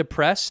and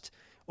depressed,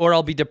 or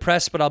I'll be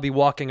depressed, but I'll be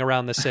walking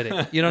around the city.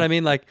 You know what I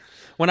mean? Like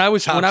when I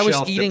was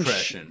eating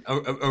depression,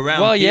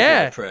 around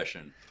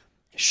depression.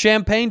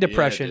 Champagne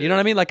depression. Yeah, you know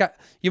what I mean? Like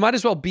you might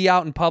as well be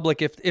out in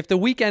public if the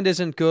weekend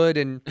isn't good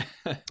and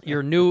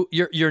you're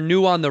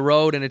new on the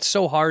road and it's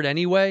so hard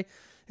anyway.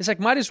 It's like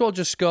might as well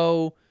just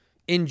go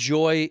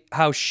enjoy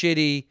how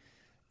shitty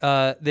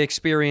the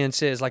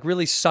experience is. Like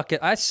really suck it.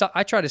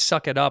 I try to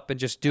suck it up and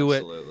just do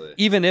it,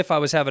 even if I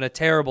was having a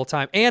terrible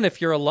time. And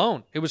if you're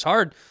alone, it was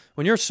hard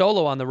when you're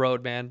solo on the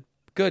road, man.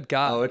 Good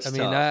God. Oh, it's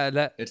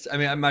tough. It's. I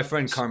mean, my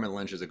friend Carmen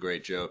Lynch has a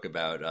great joke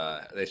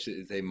about they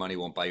say money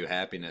won't buy you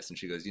happiness, and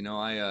she goes, you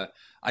know,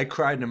 I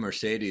cried in a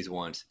Mercedes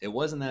once. It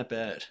wasn't that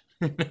bad.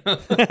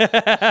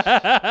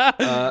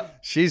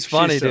 She's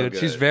funny, so dude.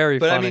 Good. She's very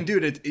but funny. I mean,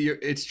 dude,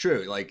 it's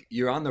true. Like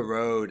you're on the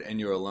road and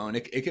you're alone.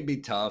 It can be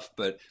tough,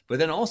 but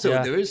then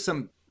also there is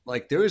some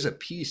there is a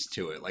piece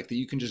to it, like that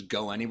you can just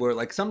go anywhere.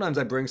 Like sometimes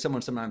I bring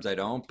someone, sometimes I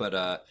don't.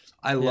 But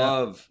I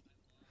love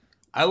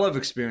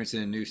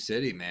experiencing a new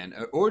city, man,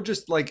 or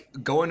just like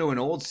going to an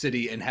old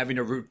city and having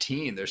a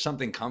routine. There's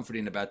something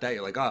comforting about that.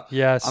 You're like, oh,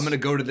 yes, I'm gonna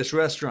go to this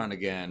restaurant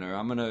again, or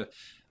I'm gonna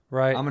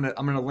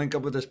link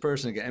up with this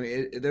person again. I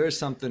mean, there is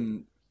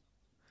something.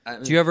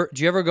 Do you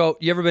ever go?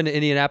 You ever been to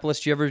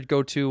Indianapolis? Do you ever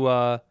go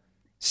to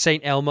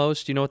St.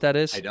 Elmo's? Do you know what that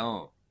is? I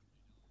don't.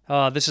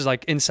 This is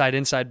like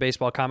inside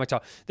baseball comic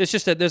talk. There's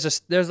like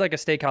a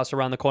steakhouse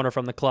around the corner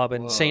from the club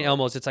in St.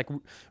 Elmo's. It's like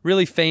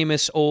really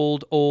famous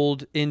old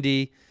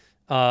indie.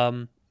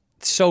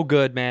 So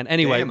good, man.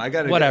 Anyway,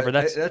 damn, whatever.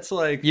 That's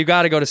like you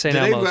got to go to St.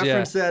 Elmo's. Did they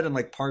reference that in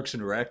like Parks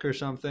and Rec or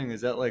something? Is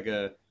that like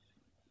a?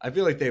 I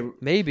feel like they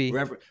maybe.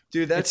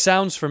 Dude, it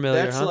sounds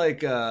familiar. That's huh?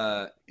 like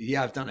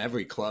I've done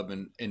every club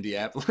in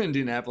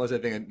Indianapolis. I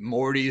think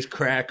Morty's,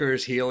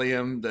 Crackers,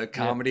 Helium, the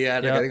Comedy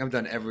Attic. Yep. I think I've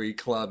done every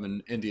club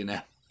in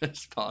Indianapolis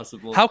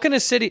possible. How can a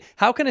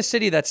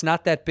city that's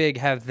not that big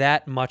have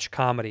that much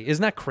comedy?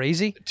 Isn't that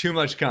crazy? Too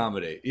much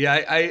comedy.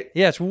 Yeah,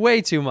 yeah, it's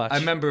way too much. I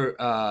remember,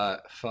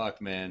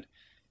 fuck, man,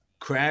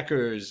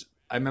 Crackers.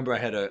 I remember I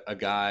had a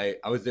guy.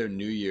 I was there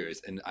New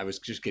Year's, and I was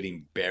just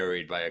getting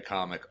buried by a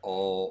comic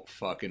all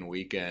fucking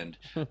weekend.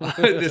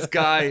 This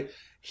guy,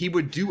 he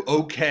would do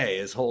okay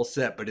his whole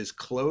set, but his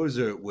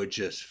closer would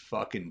just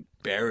fucking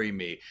bury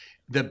me.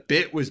 The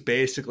bit was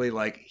basically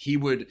like he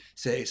would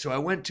say, so I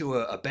went to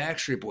a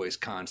Backstreet Boys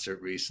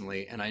concert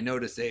recently, and I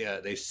noticed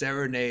they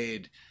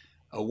serenade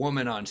a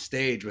woman on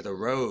stage with a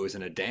rose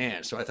and a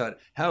dance. So I thought,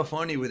 how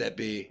funny would that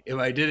be if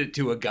I did it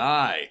to a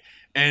guy?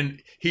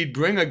 And he'd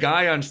bring a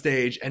guy on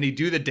stage and he'd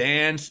do the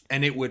dance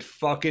and it would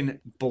fucking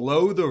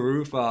blow the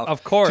roof off.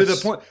 Of course. To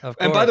the point.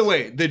 And by the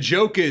way, the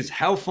joke is,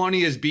 how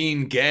funny is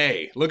being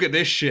gay? Look at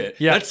this shit.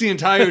 Yeah. That's the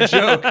entire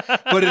joke.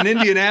 But in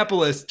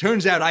Indianapolis,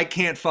 turns out I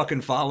can't fucking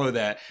follow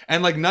that.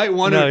 And like night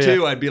one or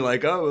two, I'd be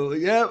like, oh, well,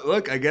 yeah,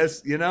 look, I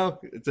guess,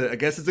 I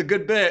guess it's a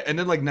good bit. And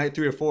then like night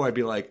 3 or 4, I'd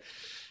be like,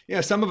 yeah,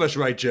 some of us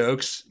write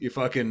jokes. You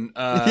fucking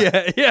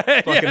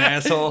fucking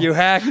asshole. You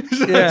hack.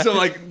 So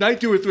like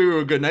night 2 or 3 we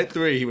were good. Night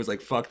 3 he was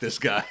like, fuck this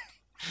guy.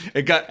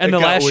 It got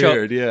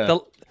weird. Show, yeah.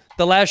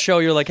 The last show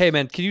you're like, hey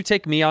man, can you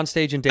take me on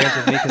stage and dance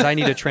with me because I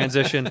need a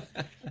transition.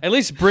 At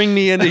least bring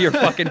me into your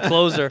fucking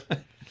closer.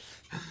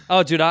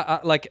 Oh, dude, I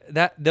like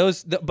that.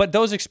 But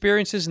those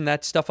experiences and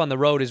that stuff on the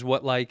road is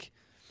what like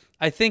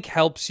I think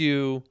helps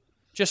you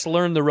just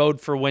learn the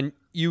road for when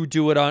you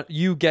do it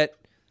you get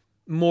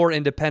more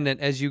independent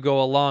as you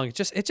go along.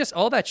 It just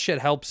all that shit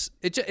helps.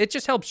 It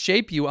just helps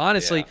shape you,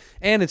 honestly,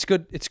 and it's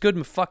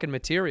good fucking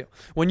material.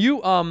 When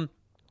you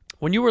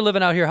were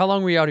living out here, how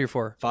long were you out here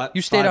for?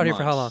 You stayed out here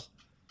for how long?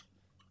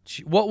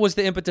 What was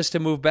the impetus to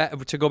move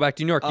back to go back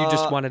to New York? You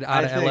just wanted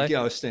out of LA? Yeah,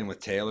 I was staying with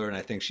Taylor, and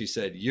I think she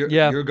said,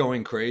 "You're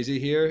going crazy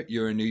here.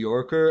 You're a New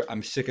Yorker.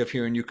 I'm sick of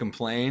hearing you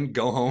complain.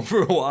 Go home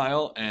for a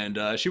while." And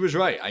she was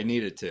right. I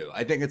needed to.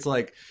 I think it's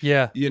like,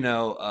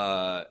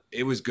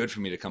 it was good for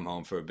me to come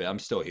home for a bit. I'm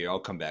still here. I'll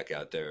come back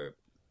out there,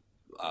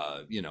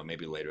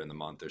 maybe later in the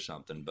month or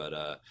something.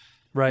 But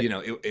right,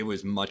 it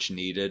was much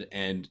needed,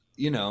 and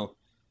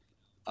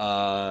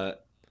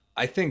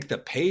I think the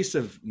pace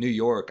of New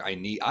York,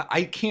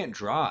 I can't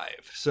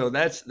drive. So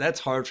that's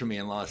hard for me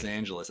in Los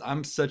Angeles.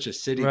 I'm such a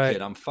city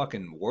kid. I'm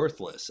fucking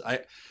worthless.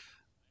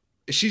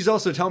 She's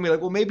also telling me like,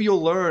 well, maybe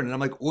you'll learn. And I'm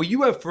like, well,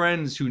 you have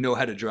friends who know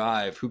how to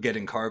drive, who get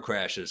in car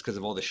crashes because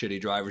of all the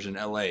shitty drivers in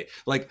LA.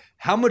 Like,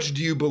 how much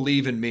do you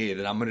believe in me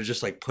that I'm going to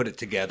just like put it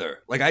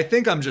together? Like, I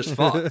think I'm just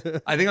fucked.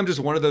 I think I'm just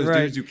one of those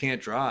dudes who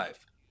can't drive.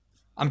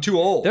 I'm too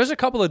old. There's a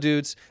couple of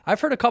dudes. I've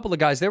heard a couple of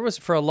guys. There was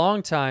for a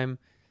long time,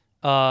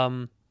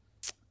 Jordan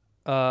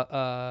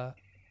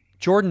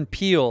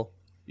Peele.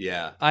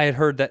 Yeah. I had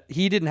heard that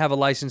he didn't have a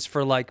license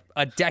for like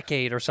a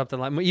decade or something,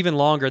 like even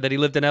longer, that he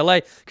lived in LA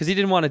because he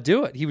didn't want to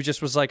do it. He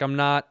was like, I'm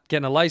not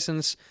getting a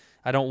license.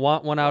 I don't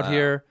want one out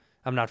here.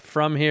 I'm not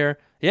from here.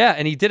 Yeah,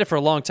 and he did it for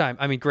a long time.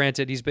 I mean,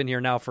 granted, he's been here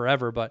now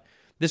forever, but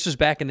this was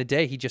back in the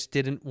day. He just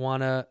didn't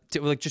want to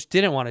do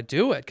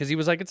it because he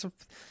was like, it's a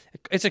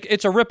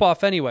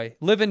ripoff anyway.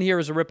 Living here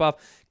is a ripoff.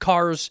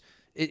 Cars,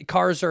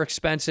 cars are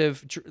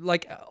expensive.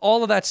 Like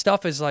all of that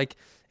stuff is like,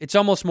 it's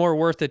almost more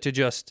worth it to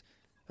just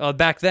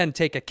back then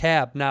take a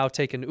cab, now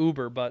take an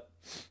Uber. But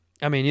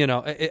I mean, you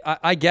know,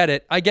 I get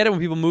it. I get it when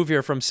people move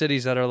here from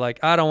cities that are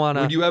like, I don't want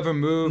to. Would you ever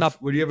move?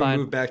 Would you ever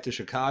move back to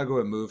Chicago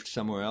or move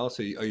somewhere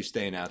else? Or are you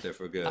staying out there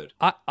for good?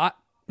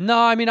 No,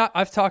 I mean,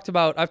 I've talked on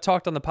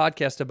the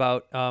podcast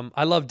about,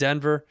 I love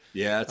Denver.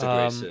 Yeah, it's a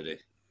great city.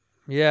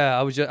 Yeah,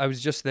 I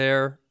was just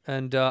there,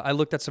 and I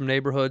looked at some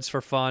neighborhoods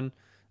for fun.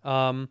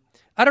 I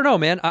don't know,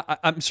 man.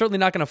 I'm certainly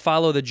not going to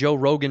follow the Joe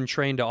Rogan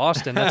train to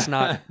Austin. That's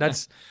not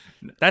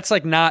that's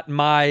like not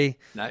my.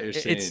 Not your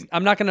scene.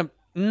 I'm not going to.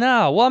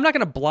 No, well, I'm not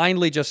going to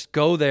blindly just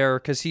go there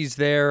because he's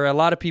there. A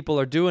lot of people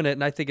are doing it,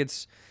 and I think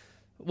it's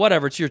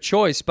whatever. It's your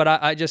choice, but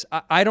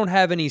I don't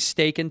have any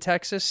stake in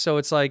Texas, so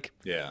it's like,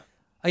 yeah,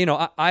 you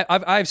know, I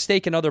have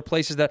stake in other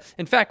places that.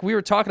 In fact, we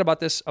were talking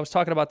about this. I was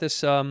talking about this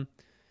to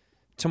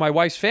my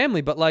wife's family,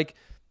 but like,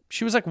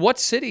 she was like, "What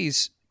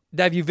cities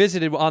have you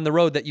visited on the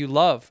road that you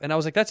love?" And I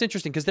was like, "That's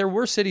interesting," because there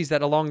were cities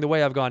that along the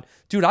way I've gone,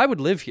 dude, I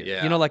would live here.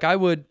 Yeah. You know, like I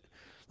would,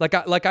 like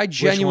I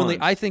genuinely,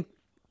 I think.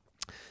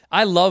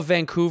 I love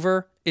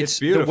Vancouver. It's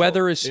beautiful.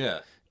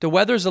 The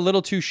weather's a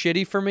little too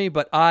shitty for me,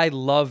 but I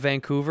love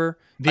Vancouver.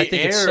 I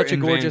think it's such a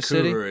gorgeous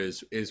Vancouver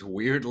city. is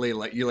weirdly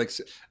like you like,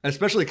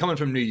 especially coming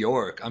from New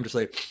York. I'm just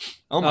like,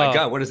 oh my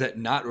god, what is that?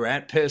 Not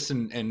rat piss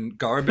and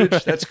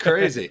garbage? That's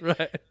crazy.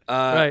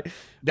 Right.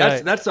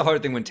 That's the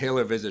hard thing when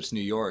Taylor visits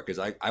New York is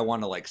I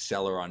want to like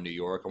sell her on New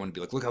York. I want to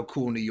be like, look how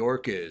cool New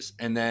York is,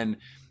 and then.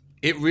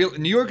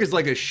 New York is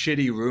like a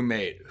shitty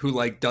roommate who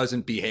like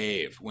doesn't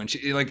behave when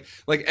she like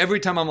every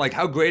time I'm like,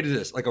 how great is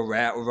this? Like a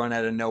rat will run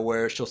out of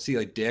nowhere. She'll see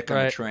a dick on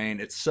a train.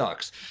 It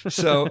sucks.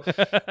 So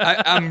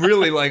I'm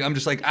really like, I'm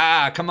just like,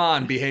 come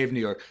on, behave,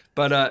 New York.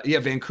 But yeah,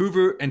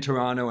 Vancouver and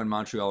Toronto and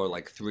Montreal are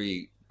like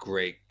three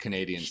great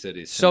Canadian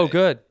cities. So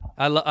good.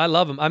 I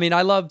love them. I mean,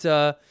 I loved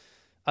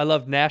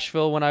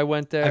Nashville when I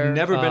went there. I've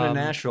never been to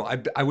Nashville.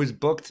 I was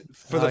booked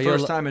for the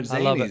first time at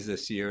Zanies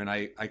this year, and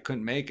I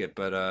couldn't make it,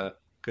 but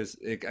because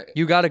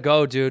you got to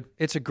go, dude.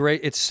 It's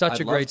such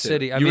a great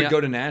city. You would go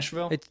to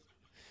Nashville?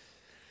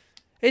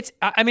 It's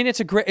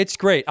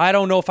great. I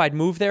don't know if I'd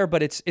move there,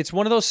 but it's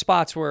one of those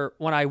spots where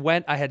when I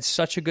went, I had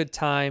such a good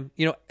time.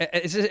 You know,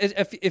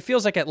 it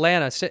feels like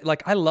Atlanta.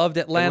 Like I loved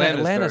Atlanta.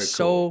 Atlanta's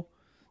so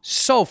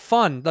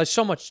fun. There's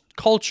so much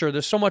culture.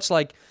 There's so much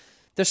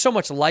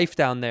life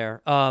down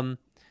there.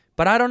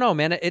 But I don't know,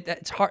 man.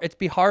 It's hard. It'd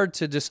be hard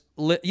to just,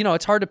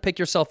 it's hard to pick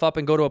yourself up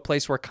and go to a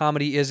place where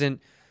comedy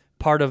isn't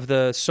part of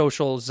the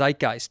social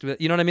zeitgeist.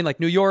 You know what I mean? Like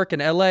New York and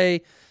LA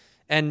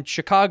and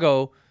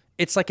Chicago,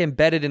 it's like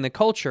embedded in the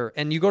culture.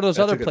 And you go to those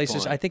other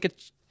places, point. I think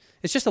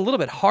it's just a little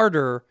bit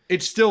harder.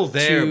 It's still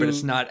there, but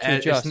it's not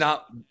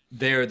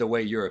there the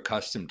way you're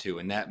accustomed to,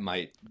 and that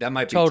might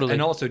be totally.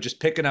 And also just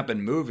picking up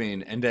and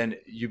moving, and then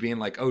you being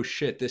like, oh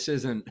shit, this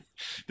isn't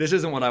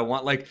what I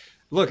want. Like,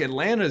 look,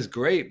 Atlanta's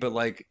great, but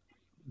like,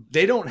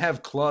 they don't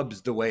have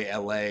clubs the way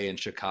LA and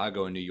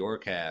Chicago and New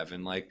York have.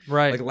 And like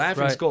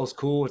Laughing Skull's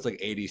cool. It's like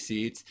 80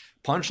 seats.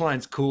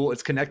 Punchline's cool.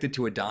 It's connected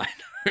to a diner,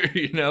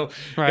 you know?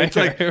 Right. It's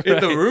like,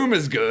 the room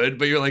is good,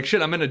 but you're like,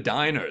 shit, I'm in a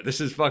diner. This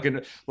is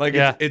fucking like,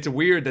 it's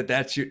weird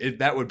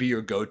that would be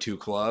your go-to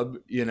club,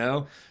 you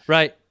know?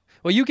 Right.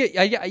 Well, you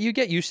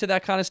get used to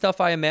that kind of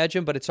stuff, I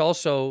imagine, but it's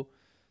also,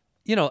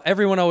 you know,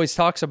 everyone always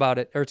talks about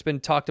it, or it's been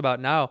talked about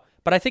now.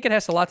 But I think it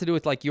has a lot to do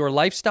with like your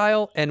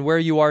lifestyle and where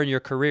you are in your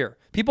career.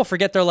 People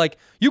forget they're like,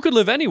 you could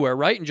live anywhere,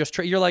 right? And just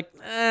you're like,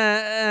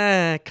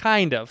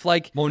 kind of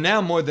like. Well,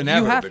 now more than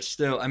ever, but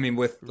still, I mean,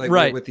 with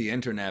the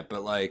internet,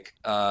 but like,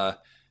 I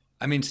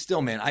mean,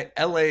 still, man,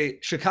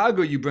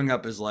 Chicago, you bring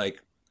up is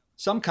like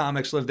some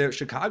comics live there.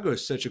 Chicago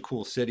is such a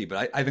cool city,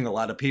 but I think a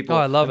lot of people,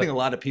 I think a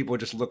lot of people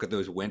just look at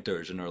those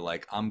winters and are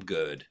like, I'm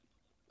good.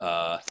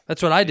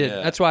 That's what I did.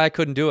 Yeah. That's why I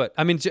couldn't do it.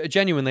 I mean,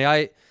 genuinely,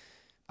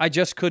 I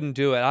just couldn't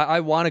do it.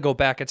 I want to go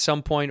back at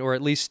some point, or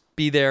at least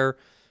be there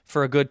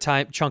for a good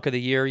chunk of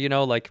the year, you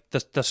know, like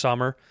the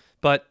summer.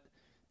 But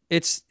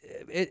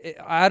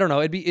I don't know.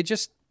 I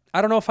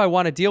don't know if I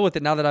want to deal with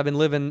it now that I've been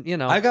living, you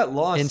know, I got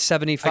lost in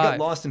 75. I got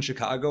lost in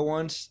Chicago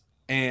once,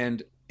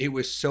 and it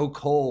was so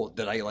cold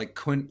that I like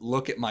couldn't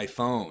look at my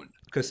phone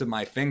because of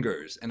my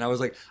fingers, and I was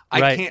like,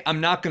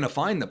 I'm not gonna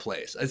find the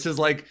place. This is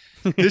like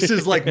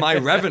my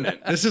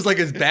Revenant. This is like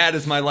as bad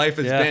as my life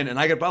has been, and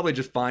I could probably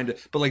just find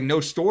it, but like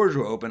no stores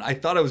were open. I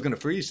thought I was gonna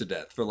freeze to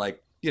death for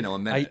like, you know, a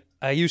minute.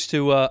 I used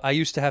to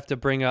have to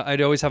bring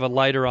I'd always have a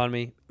lighter on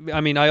me.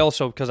 I mean, I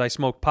also, because I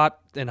smoked pot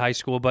in high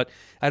school, but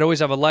I'd always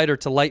have a lighter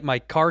to light my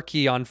car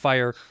key on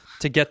fire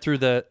to get through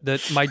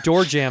my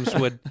door jams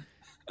would.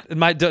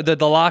 The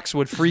locks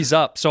would freeze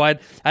up, so I'd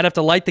have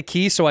to light the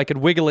key so I could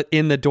wiggle it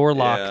in the door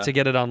lock to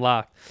get it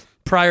unlocked.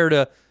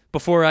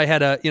 Before I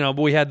had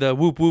we had the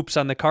whoop whoops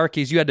on the car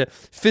keys. You had to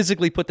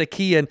physically put the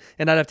key in,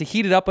 and I'd have to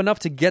heat it up enough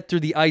to get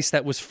through the ice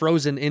that was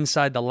frozen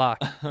inside the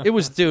lock. It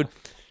was, dude,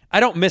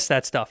 I don't miss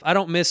that stuff. I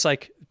don't miss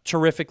like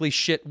terrifically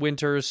shit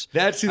winters.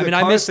 That's I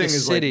car miss thing the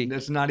is city. like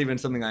that's not even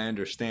something I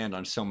understand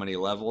on so many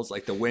levels.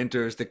 Like the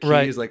winters, the keys.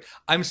 Right. Like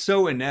I'm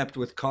so inept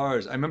with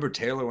cars. I remember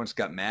Taylor once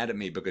got mad at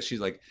me because she's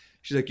like,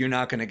 you're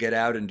not going to get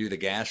out and do the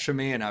gas for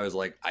me, and I was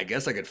like, I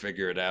guess I could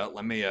figure it out.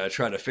 Let me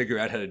try to figure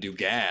out how to do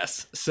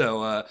gas.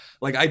 So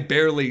like I've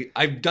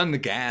done the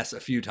gas a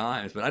few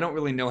times, but I don't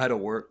really know how to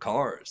work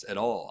cars at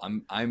all.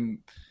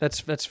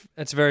 That's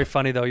very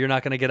funny though. You're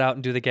not going to get out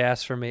and do the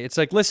gas for me. It's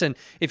like, listen,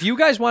 if you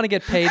guys want to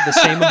get paid the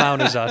same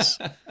amount as us,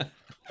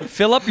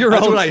 fill up your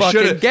own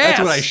fucking gas. That's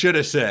what I should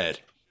have said.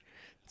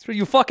 That's what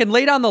you fucking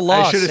lay down the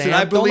law. I should have Sam. said,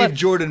 I believe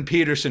Jordan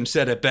Peterson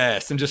said it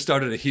best, and just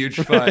started a huge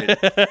fight.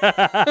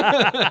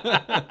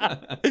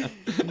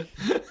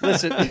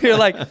 Listen, you're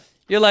like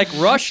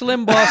Rush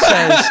Limbaugh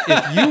says,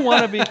 if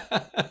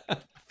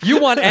you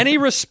want any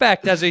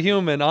respect as a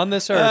human on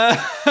this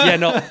earth, yeah,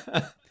 no.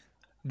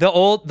 The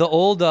old.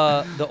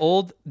 Are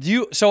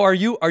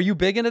you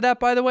big into that?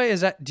 By the way,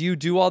 do you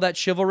do all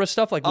that chivalrous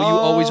stuff? Like, will you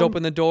always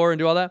open the door and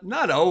do all that?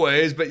 Not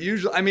always, but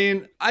usually. I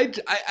mean, I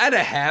had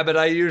a habit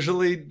I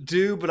usually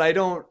do, but I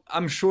don't.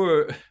 I'm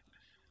sure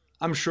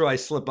I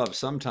slip up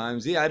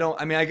sometimes. Yeah, I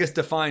don't. I mean, I guess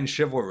define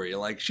chivalry.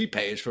 Like she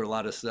pays for a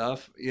lot of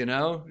stuff. You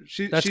know,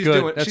 she's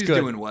good. She's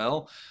doing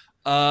well.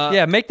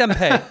 Yeah, make them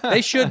pay.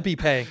 They should be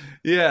paying.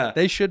 Yeah,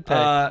 they should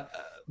pay.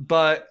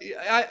 But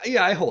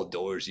I hold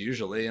doors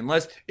usually,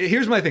 unless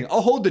here's my thing. I'll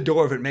hold the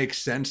door if it makes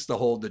sense to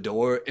hold the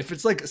door. If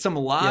it's like some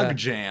log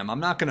jam, I'm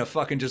not gonna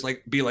fucking just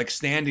like be like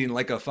standing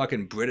like a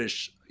fucking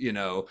British, you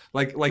know,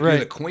 like you're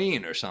the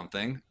Queen or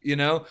something, you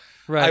know.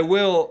 Right. I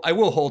will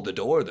hold the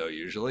door though.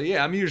 Usually,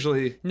 yeah. I'm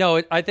usually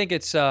I think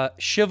it's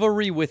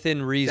chivalry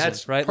within reason.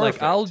 That's right.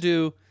 Perfect.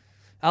 Like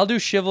I'll do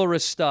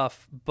chivalrous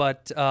stuff,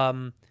 but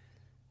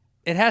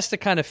it has to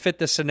kind of fit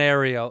the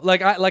scenario.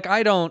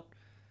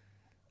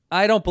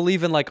 I don't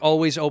believe in like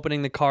always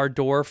opening the car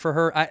door for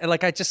her.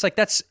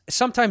 That's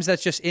sometimes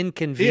that's just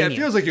inconvenient. Yeah,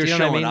 it feels like you're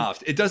showing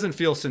off. It doesn't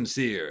feel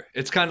sincere.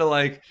 It's kind of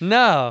like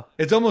no.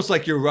 It's almost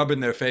like you're rubbing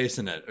their face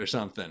in it or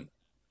something.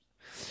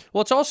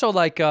 Well, it's also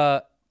like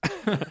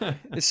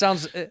this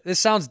sounds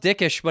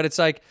dickish, but it's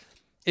like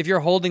if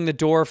you're holding the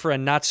door for a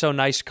not so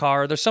nice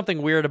car, there's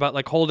something weird about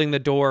like holding the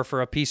door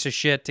for a piece of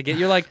shit to get.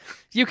 You're like,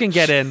 you can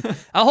get in.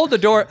 I'll hold the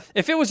door.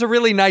 If it was a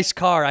really nice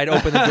car, I'd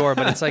open the door.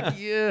 But it's like,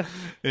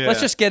 let's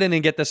just get in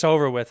and get this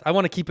over with. I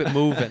want to keep it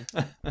moving.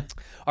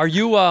 Are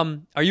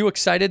you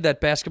excited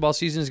that basketball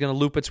season is going to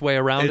loop its way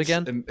around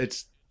again?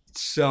 It's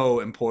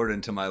so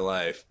important to my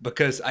life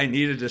because I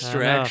need a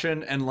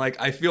distraction, and like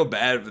I feel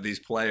bad for these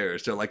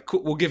players. They're like,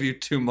 cool, we'll give you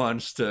 2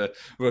 months to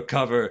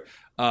recover.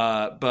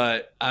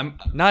 But I'm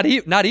not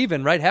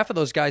even right. Half of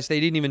those guys, they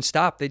didn't even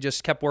stop. They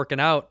just kept working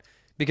out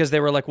because they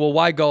were like, well,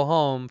 why go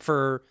home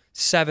for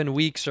 7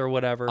 weeks or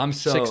whatever?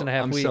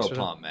 6.5 weeks. I'm so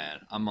pumped, man.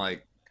 I'm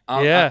like,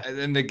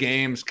 and the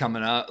games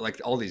coming up, like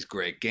all these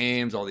great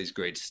games, all these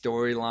great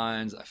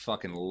storylines. I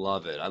fucking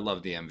love it. I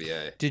love the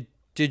NBA.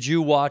 Did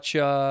you watch?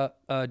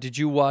 Did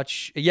you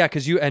watch? Yeah,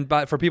 because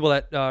for people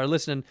that are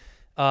listening,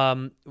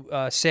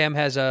 Sam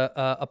has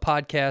a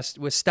podcast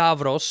with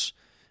Stavros.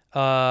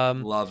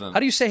 Love him. How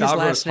do you say his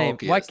last name?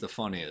 He's the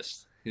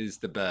funniest. He's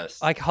the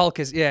best. Like Hulk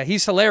is, yeah,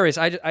 he's hilarious.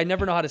 I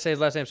never know how to say his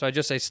last name, so I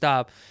just say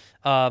Stav.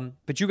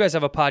 But you guys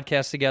have a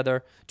podcast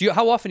together.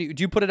 How often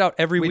do you put it out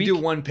every week? We do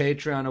one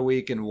Patreon a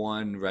week and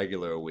one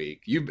regular a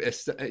week. You've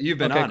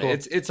been on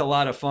it. It's a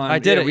lot of fun. I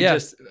did it.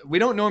 We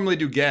don't normally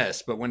do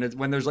guests, but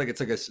when there's like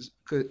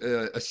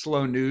a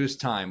slow news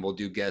time, we'll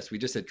do guests. We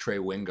just had Trey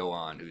Wingo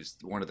on, who's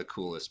one of the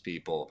coolest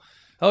people.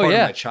 Part of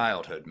my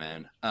childhood,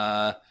 man.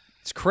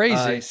 It's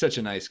crazy. He's such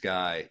a nice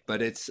guy,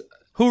 but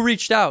who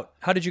reached out?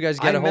 How did you guys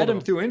get a hold of him? I met him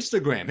through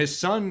Instagram. His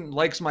son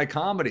likes my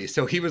comedy,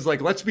 so he was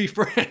like, "Let's be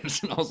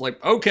friends." And I was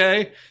like,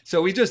 "Okay."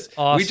 So we just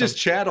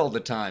chat all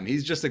the time.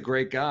 He's just a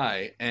great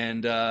guy,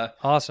 and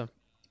awesome.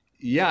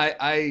 Yeah,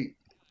 I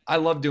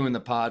love doing the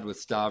pod with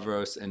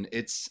Stavros, and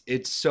it's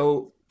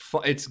so.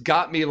 It's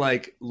got me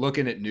like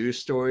looking at news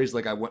stories.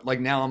 Like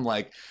now I'm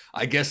like,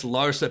 I guess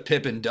Larsa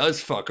Pippen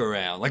does fuck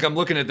around. Like I'm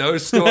looking at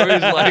those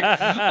stories. Like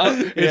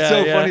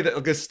it's funny that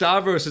because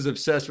Stavros is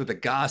obsessed with the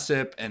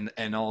gossip and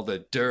all the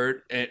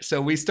dirt. And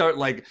so we start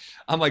like,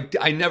 I'm like,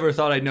 I never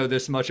thought I'd know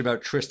this much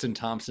about Tristan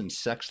Thompson's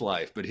sex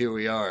life, but here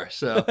we are.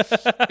 So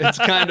it's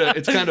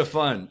kind of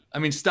fun. I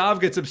mean, Stav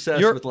gets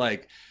obsessed with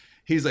like.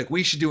 He's like,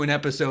 we should do an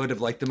episode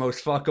of like the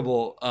most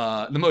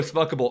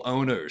fuckable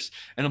owners.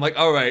 And I'm like,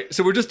 all right.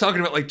 So we're just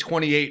talking about like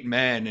 28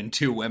 men and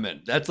 2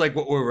 women. That's like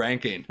what we're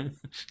ranking.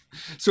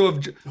 So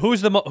who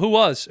was the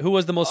most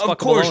fuckable owner? Of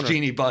course,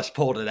 Jeannie Buss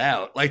pulled it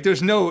out. Like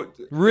there's no.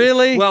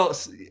 Really? Well,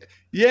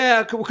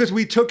 yeah, because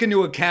we took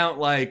into account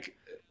like.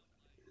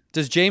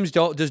 Does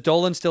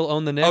Dolan still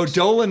own the Knicks? Oh,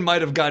 Dolan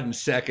might have gotten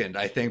second,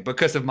 I think,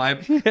 because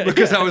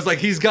I was like,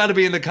 he's got to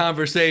be in the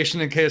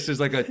conversation in case there's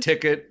like a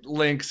ticket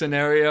link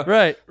scenario.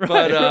 Right.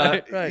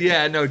 But right.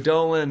 Yeah, no,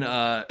 Dolan,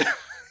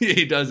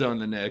 he does own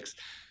the Knicks.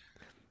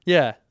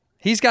 Yeah.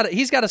 He's got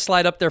to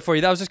slide up there for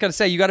you. I was just going to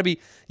say you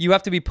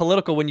have to be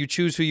political when you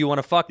choose who you want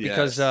to fuck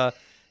because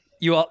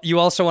you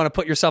also want to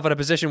put yourself in a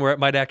position where it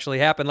might actually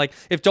happen. Like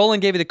if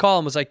Dolan gave you the call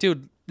and was like,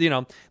 dude,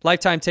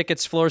 lifetime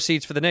tickets, floor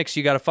seats for the Knicks,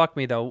 you got to fuck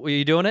me though. Were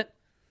you doing it?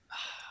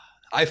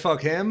 I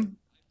fuck him?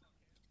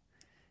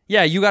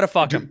 Yeah, you got to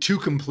fuck him. To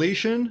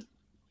completion?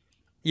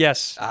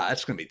 Yes.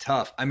 That's going to be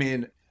tough. I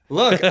mean,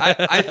 look,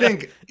 I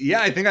think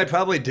I'd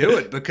probably do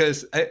it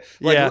because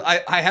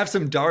I have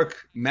some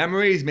dark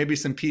memories, maybe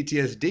some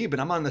PTSD, but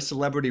I'm on the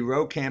celebrity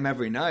row cam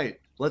every night.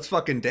 Let's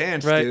fucking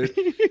dance, dude.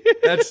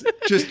 That's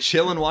just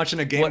chilling, watching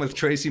a game with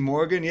Tracy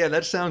Morgan. Yeah,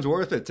 that sounds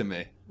worth it to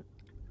me.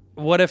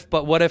 What if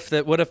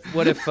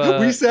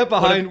we sat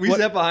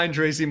behind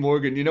Tracy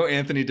Morgan. You know,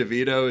 Anthony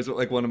DeVito is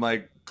like one of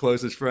my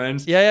closest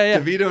friends. Yeah.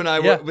 DeVito and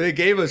I, they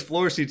gave us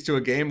floor seats to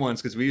a game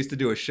once because we used to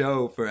do a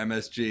show for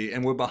MSG,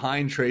 and we're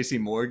behind Tracy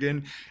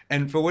Morgan.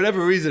 And for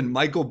whatever reason,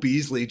 Michael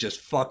Beasley just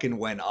fucking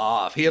went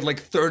off. He had like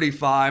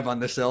 35 on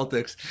the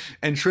Celtics,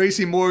 and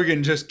Tracy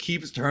Morgan just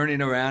keeps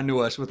turning around to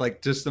us with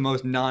like just the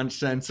most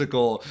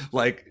nonsensical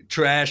like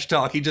trash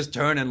talk. He just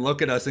turn and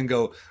look at us and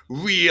go,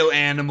 "Real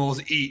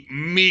animals eat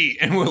meat,"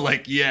 and we're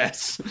like,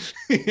 "Yes."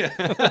 We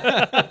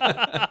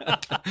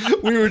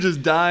were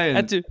just dying.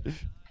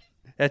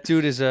 That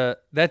dude is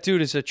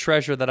a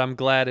treasure that I'm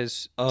glad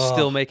is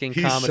still making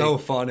comedy. He's so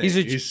funny.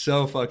 He's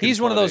so fucking. He's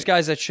one of those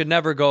guys that should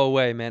never go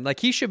away, man. Like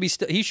he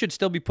should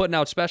still be putting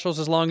out specials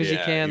as long as he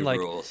can. He like,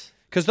 rules.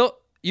 Because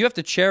you have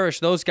to cherish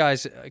those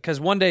guys. Because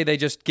one day they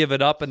just give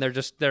it up and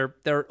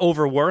they're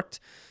overworked,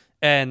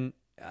 and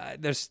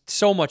there's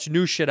so much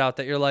new shit out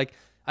that you're like,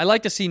 I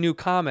like to see new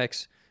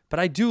comics, but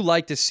I do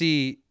like to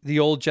see the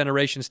old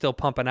generation still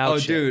pumping out.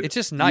 Shit. Dude, it's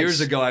just nice.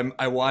 Years ago,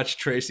 I watched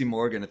Tracy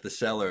Morgan at the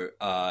Cellar.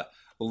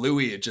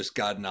 Louis had just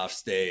gotten off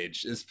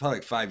stage. It's probably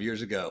like 5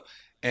 years ago.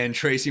 And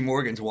Tracy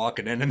Morgan's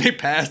walking in and they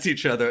passed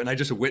each other. And I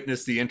just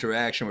witnessed the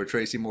interaction where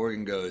Tracy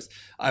Morgan goes,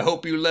 "I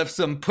hope you left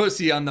some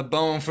pussy on the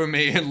bone for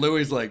me." And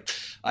Louis like,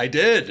 "I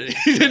did."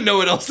 He didn't know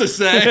what else to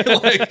say.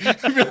 Like, I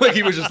feel like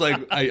he was just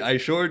like, I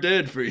sure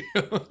did for you.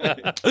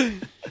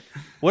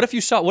 What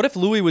if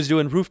Louis was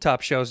doing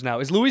rooftop shows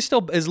now? Is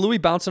Louis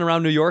bouncing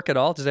around New York at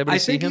all? Does anybody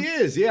see him? I think he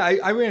is. Yeah,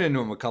 I ran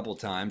into him a couple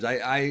times.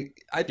 I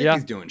think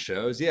he's doing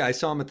shows. Yeah, I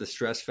saw him at the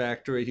Stress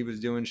Factory. He was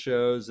doing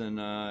shows, and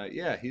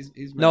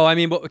he's. No, I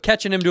mean, but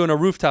catching him doing a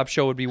rooftop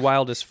show would be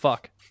wild as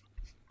fuck.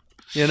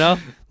 You know,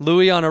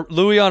 Louis on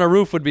a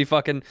roof would be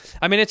fucking.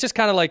 I mean, it's just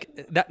kind of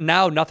like that.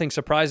 Now nothing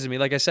surprises me.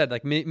 Like I said,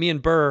 like me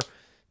and Burr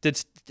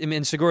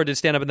and Segura did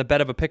stand up in the bed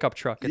of a pickup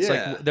truck. It's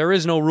like there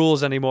is no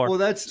rules anymore.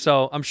 Well,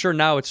 so I'm sure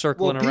now it's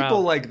circling around.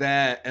 People like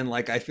that, and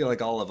like I feel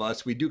like all of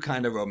us, we do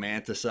kind of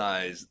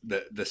romanticize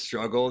the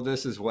struggle of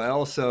this as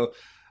well. So,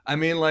 I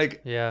mean,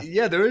 like,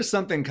 there is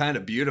something kind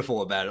of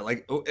beautiful about it.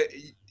 Like,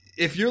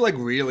 if you're like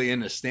really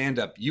into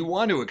stand-up, you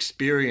want to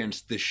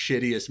experience the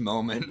shittiest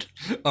moment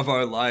of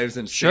our lives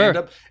in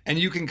stand-up, and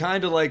you can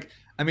kind of like.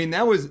 I mean,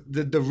 that was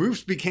the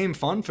roofs became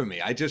fun for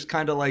me. I just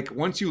kind of like,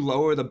 once you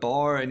lower the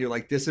bar and you're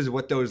like, this is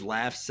what those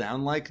laughs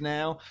sound like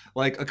now.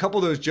 Like a couple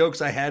of those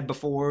jokes I had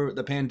before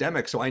the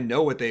pandemic, so I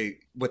know what the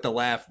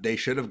laugh they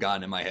should have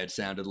gotten in my head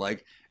sounded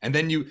like. And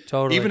then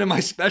even in my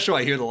special,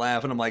 I hear the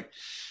laugh and I'm like,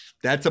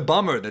 that's a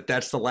bummer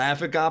that's the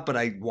laugh it got, but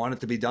I want it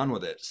to be done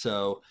with it.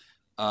 So,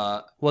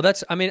 you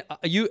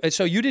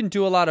didn't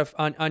do a lot of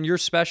on your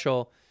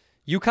special.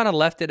 You kind of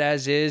left it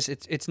as is.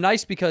 It's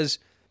nice because.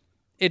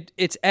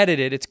 It's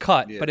edited, it's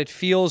cut, but it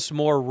feels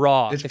more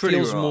raw. It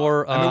feels raw.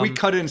 More. I mean, we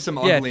cut in some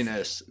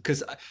ugliness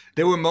because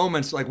there were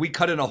moments like we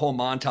cut in a whole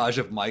montage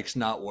of mics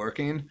not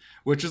working,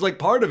 which is like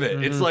part of it.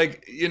 Mm-hmm. It's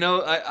like,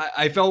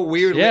 I felt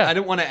weird. Yeah. I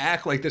didn't want to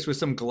act like this was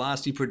some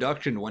glossy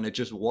production when it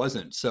just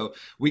wasn't. So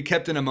we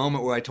kept in a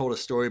moment where I told a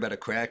story about a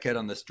crackhead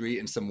on the street,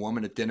 and some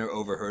woman at dinner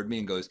overheard me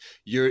and goes,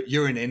 "You're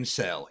an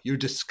incel. You're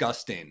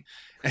disgusting."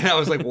 And I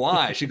was like,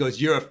 "Why?" She goes,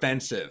 "You're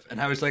offensive."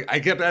 And I was like, I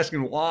kept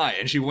asking why,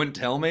 and she wouldn't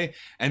tell me.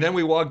 And then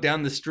we walked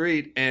down the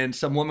street, and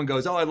some woman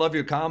goes, "Oh, I love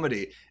your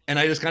comedy." And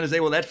I just kind of say,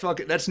 "Well,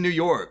 that's New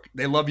York.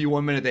 They love you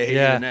one minute, they hate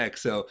you the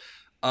next." So,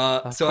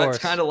 it's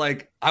kind of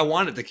like I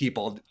wanted to keep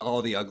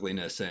all the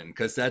ugliness in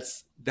because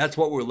that's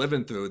what we're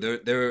living through.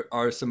 There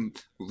are some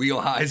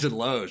real highs and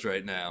lows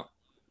right now.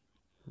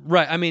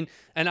 Right. I mean,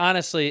 and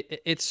honestly,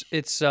 it's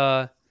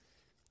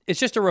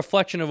just a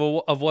reflection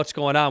of what's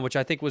going on, which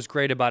I think was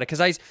great about it.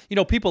 Because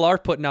people are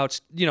putting out,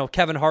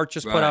 Kevin Hart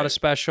just put out a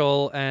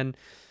special, and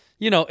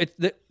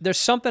there's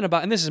something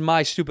about, and this is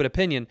my stupid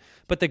opinion,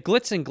 but the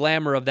glitz and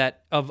glamour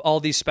of all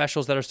these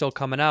specials that are still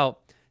coming out,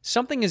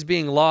 something is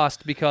being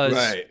lost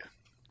because,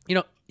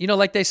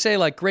 like they say,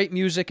 like great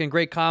music and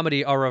great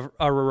comedy are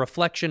a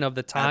reflection of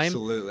the time.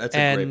 Absolutely, that's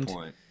a great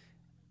point.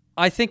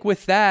 I think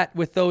with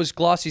those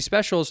glossy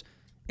specials,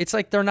 it's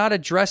like they're not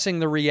addressing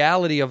the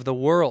reality of the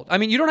world. I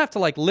mean, you don't have to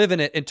like live in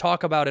it and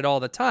talk about it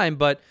all the time,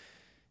 but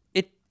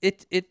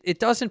it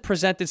doesn't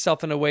present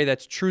itself in a way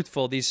that's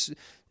truthful.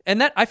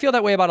 I feel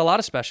that way about a lot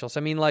of specials.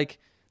 I mean, like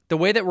the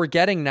way that we're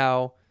getting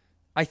now,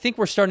 I think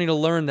we're starting to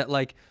learn that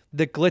like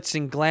the glitz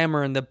and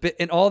glamour and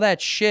and all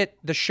that shit,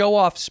 the show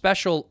off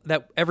special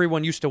that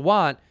everyone used to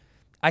want,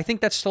 I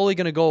think that's slowly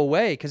going to go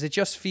away because it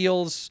just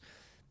feels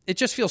it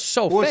just feels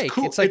so Well, fake.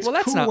 cool. It's like, well,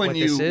 that's cool not when what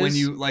you, this is. When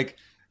you like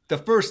the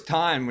first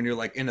time when you're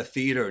like in a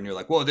theater and you're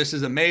like, whoa, this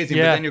is amazing.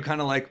 Yeah. But then you're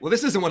kind of like, well,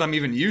 this isn't what I'm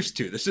even used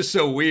to. This is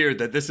so weird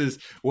that this is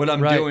what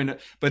I'm Right. doing.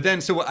 But then,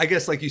 so I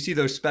guess like you see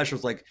those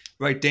specials, like,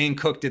 right, Dane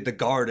Cook did The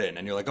Garden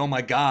and you're like, oh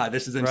my God,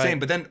 this is insane. Right.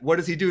 But then what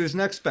does he do his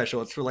next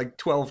special? It's for like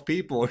 12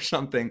 people or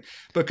something,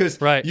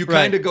 because Right, you right.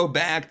 kind of go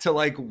back to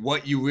like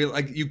what you really,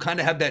 like you kind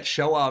of have that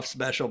show off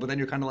special, but then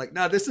you're kind of like,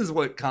 no, this is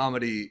what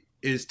comedy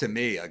is to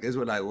me. Like, this is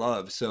what I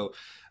love. So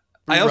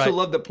I also Right.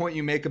 love the point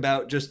you make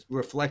about just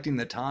reflecting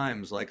the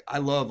times. Like, I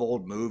love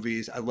old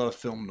movies. I love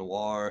film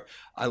noir.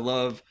 I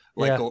love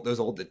like Yeah.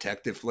 those old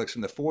detective flicks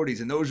from the 40s,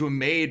 and those were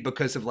made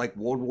because of like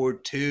World War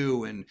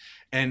II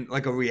and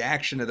like a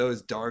reaction to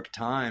those dark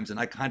times. And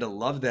I kind of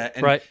love that.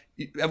 And Right.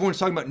 everyone's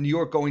talking about New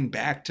York going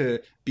back to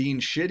being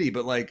shitty,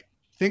 but like,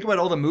 think about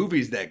all the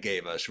movies that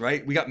gave us,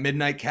 right? We got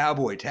Midnight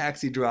Cowboy,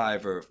 Taxi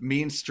Driver,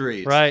 Mean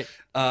Streets. Right.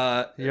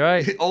 You're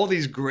right. All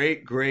these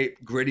great,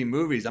 great, gritty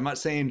movies. I'm not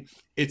saying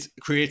it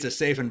creates a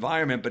safe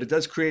environment, but it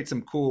does create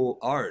some cool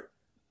art.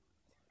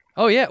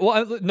 Oh yeah.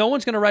 Well, no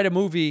one's going to write a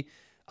movie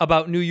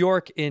about New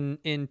York in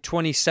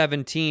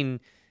 2017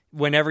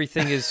 when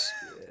everything is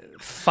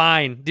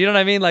fine. Do you know what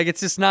I mean? Like,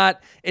 it's just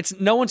not. It's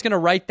no one's going to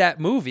write that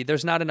movie.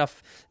 There's not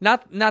enough.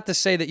 Not to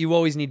say that you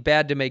always need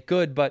bad to make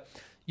good, but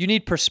you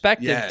need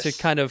perspective Yes. to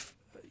kind of,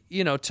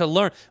 to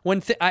learn.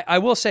 When I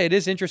will say it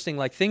is interesting.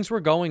 Like, things were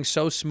going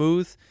so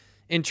smooth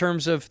in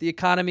terms of the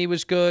economy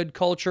was good,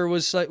 culture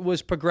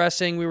was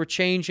progressing, we were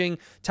changing,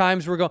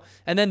 times were going,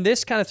 and then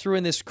this kind of threw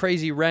in this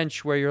crazy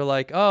wrench where you're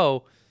like,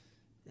 oh,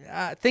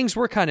 things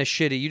were kind of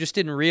shitty. You just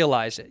didn't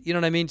realize it. You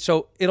know what I mean?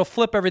 So it'll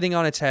flip everything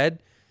on its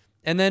head,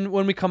 and then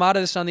when we come out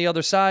of this on the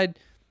other side,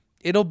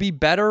 it'll be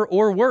better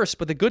or worse.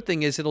 But the good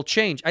thing is it'll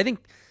change. I think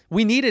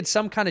we needed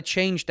some kind of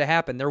change to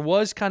happen. There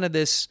was kind of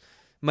this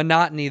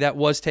monotony that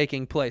was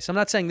taking place. I'm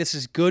not saying this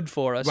is good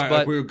for us, Right, but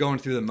like we were going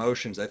through the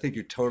motions. I think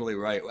you're totally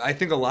right. I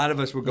think a lot of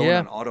us were going Yeah.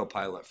 on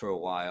autopilot for a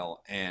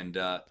while, and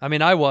I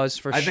mean, I was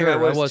for I sure. think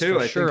I was too. for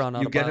I sure think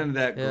on you get autopilot. into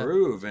that Yeah.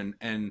 groove,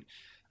 and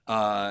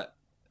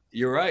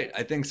you're right.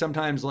 I think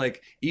sometimes,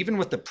 like, even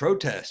with the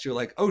protest, you're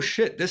like, oh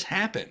shit, this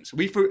happens.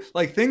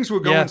 Like things were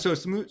going Yeah. so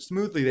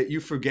smoothly that you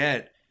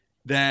forget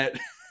that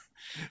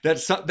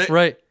that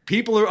Right.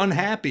 people are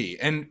unhappy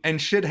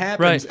and shit happens,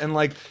 Right. and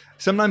like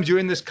sometimes you're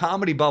in this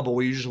comedy bubble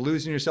where you're just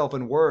losing yourself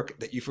in work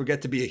that you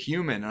forget to be a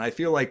human. And I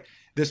feel like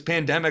this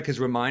pandemic has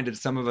reminded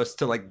some of us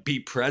to like be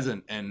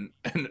present and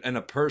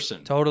a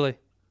person. Totally.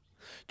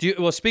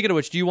 Well, speaking of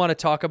which, do you want to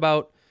talk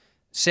about?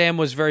 Sam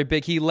was very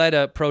big. He led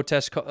a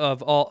protest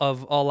of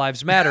all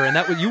lives matter,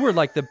 and you were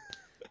like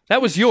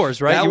that was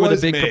yours, right? That You were the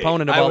was big me.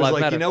 proponent of I all was lives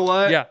like, matter. you know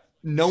what? Yeah.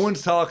 No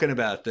one's talking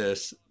about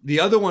this. The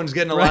other one's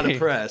getting a lot Right. of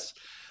press.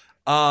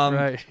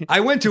 Right. I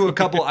went to a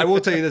couple. I will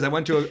tell you this. I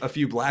went to a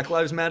few Black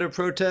Lives Matter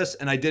protests,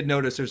 and I did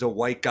notice there's a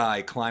white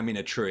guy climbing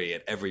a tree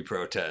at every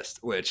protest,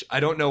 which I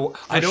don't know.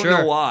 I don't sure.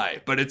 know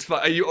why, but it's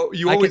fun. You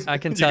I always.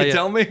 can you tell can you.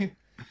 tell me.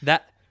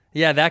 That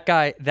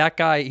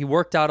guy, he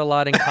worked out a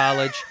lot in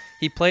college.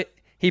 He played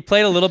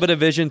a little bit of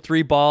Vision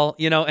 3 ball,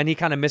 and he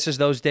kind of misses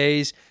those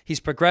days. He's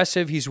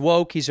progressive, he's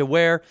woke, he's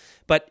aware,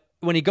 but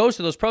when he goes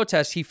to those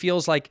protests, he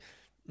feels like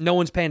no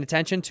one's paying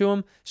attention to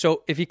him.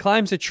 So if he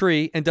climbs a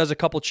tree and does a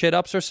couple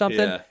chin-ups or something,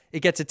 Yeah. it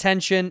gets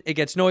attention, it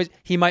gets noise.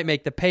 He might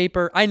make the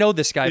paper. I know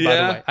this guy, by the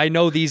Yeah. way. I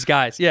know these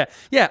guys. Yeah.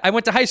 I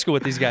went to high school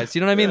with these guys.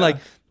 You know what I mean? Like,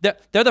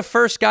 they're the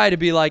first guy to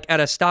be like at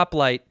a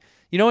stoplight.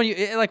 You know, when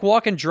you like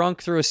walking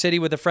drunk through a city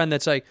with a friend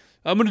that's like,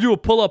 I'm gonna do a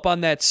pull up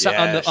on that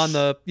Yes. on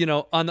the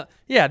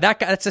that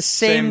guy. That's the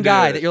same Same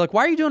guy dude. that you're like,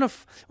 why are you doing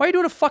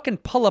a fucking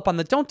pull up on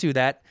the? Don't do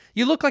that.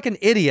 You look like an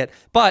idiot.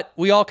 But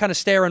we all kind of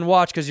stare and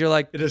watch because you're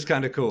like It is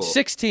kind of cool.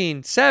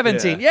 16,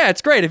 17. Yeah. Yeah,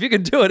 it's great if you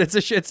can do it.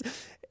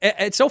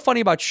 It's so funny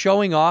about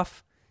showing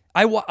off.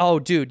 Oh,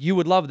 dude, you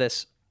would love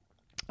this.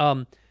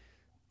 I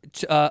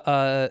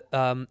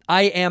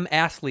Am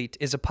Athlete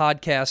is a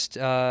podcast.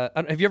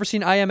 Have you ever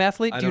seen I Am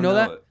Athlete? Do you know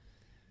that? It.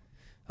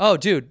 Oh,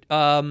 dude.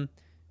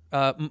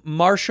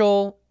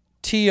 Marshall,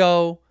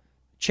 T.O.,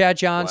 Chad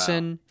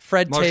Johnson,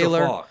 Fred Marshall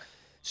Taylor. Faulk.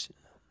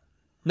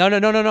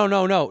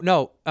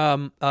 No.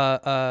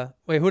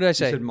 Wait, who did I You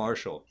say? said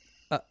Marshall.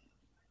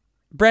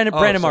 Brandon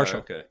Sorry, Marshall.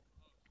 Okay.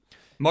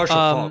 Marshall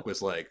Faulk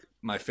was like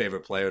my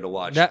favorite player to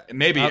watch.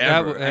 Maybe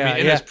ever. I mean,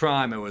 in his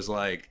prime, it was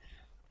like,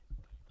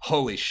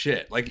 holy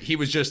shit! Like he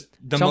was just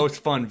the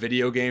most fun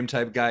video game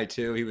type guy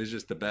too. He was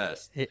just the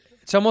best.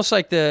 It's almost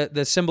like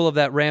the symbol of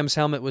that Rams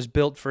helmet was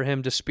built for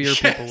him to spear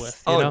people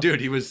with. You know?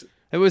 Dude, he was.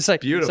 It was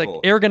like beautiful.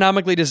 It's like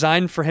ergonomically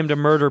designed for him to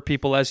murder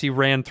people as he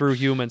ran through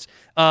humans.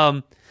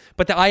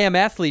 But the I Am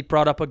Athlete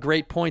brought up a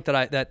great point that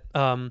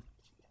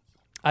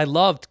I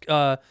loved.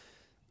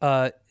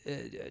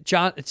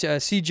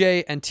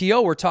 CJ and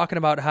T.O. were talking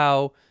about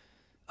how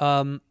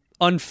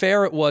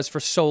unfair it was for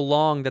so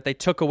long that they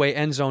took away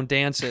end zone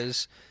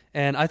dances.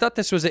 And I thought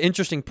this was an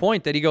interesting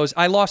point that he goes,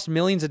 I lost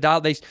millions of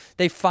dollars.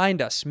 They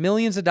fined us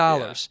millions of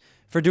dollars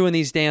for doing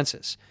these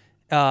dances.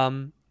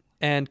 And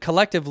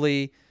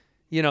collectively,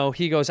 you know,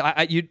 he goes,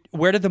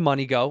 where did the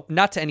money go?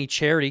 Not to any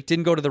charity.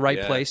 Didn't go to the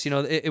right place. You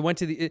know, it went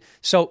to the.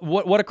 So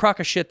what a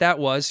crock of shit that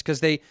was, because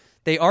they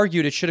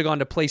argued it should have gone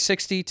to Play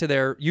 60, to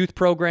their youth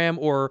program,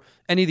 or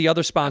any of the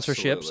other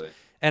sponsorships. Absolutely.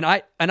 And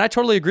I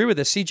totally agree with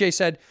this. CJ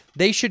said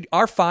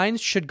our fines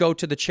should go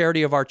to the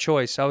charity of our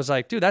choice. I was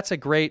like, dude, that's a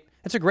great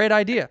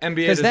idea.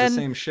 NBA does the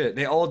same shit.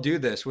 They all do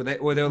this where they're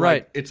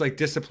right. like, it's like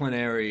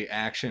disciplinary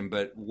action,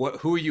 but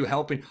who are you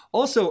helping?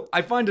 Also,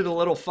 I find it a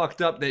little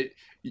fucked up that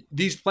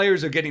these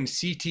players are getting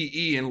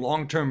CTE and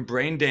long-term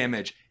brain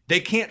damage. They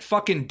can't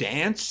fucking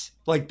dance.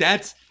 Like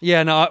that's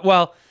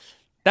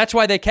that's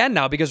why they can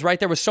now, because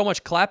there was so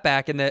much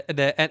clapback in the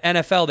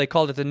NFL. They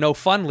called it the No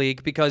Fun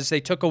League because they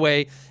took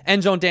away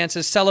end zone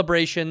dances,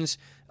 celebrations,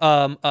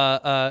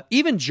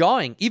 even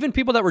jawing. Even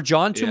people that were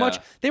jawing too much,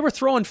 they were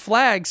throwing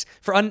flags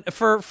for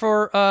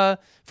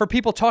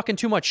people talking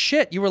too much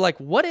shit. You were like,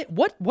 what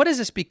has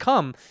this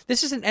become?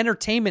 This is an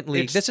entertainment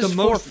league. It's this is the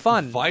for most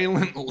fun.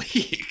 Violent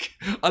league,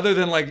 other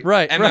than like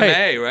right,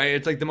 MMA, right?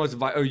 It's like the most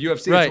or UFC.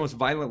 It's the most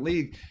violent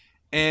league.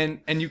 And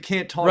you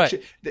can't talk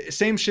shit.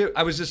 Same shit.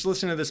 I was just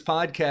listening to this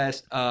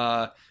podcast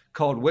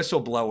called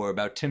Whistleblower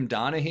about Tim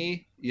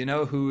Donaghy, you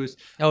know, who's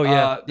you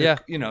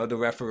know, the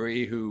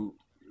referee who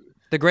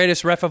the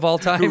greatest ref of all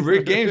time, who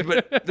rigged games.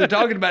 But they're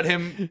talking about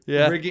him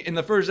rigging. In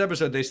the first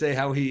episode, they say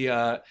how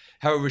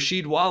how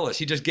Rasheed Wallace,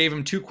 he just gave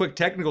him 2 quick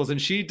technicals and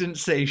she didn't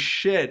say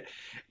shit.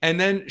 And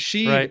then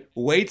she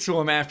waits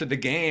for him after the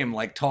game,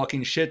 like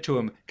talking shit to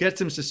him, gets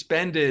him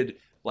suspended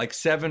like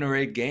 7 or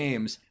 8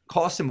 games.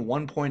 Cost him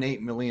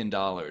 $1.8 million,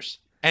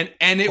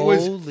 and it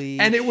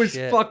was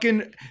shit.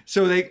 Fucking.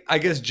 So I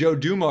guess Joe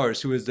Dumars,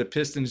 who was the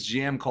Pistons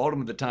GM, called him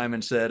at the time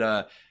and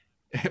said,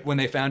 when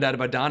they found out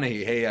about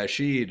Donaghy, hey,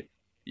 Sheed,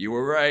 you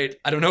were right.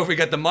 I don't know if we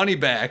got the money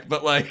back,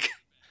 but like,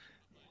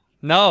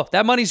 no,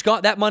 that money's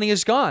gone. That money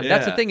is gone. Yeah.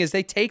 That's the thing, is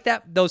they take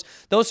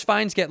those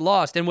fines get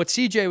lost. And what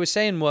CJ was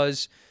saying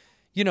was,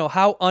 you know,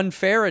 how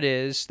unfair it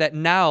is that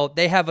now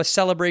they have a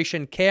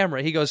celebration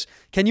camera. He goes,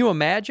 can you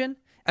imagine?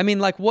 I mean,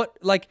 what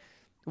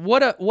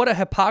a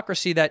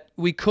hypocrisy that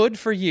we could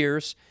for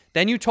years.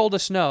 Then you told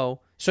us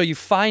no, so you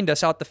fined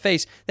us out the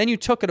face. Then you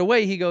took it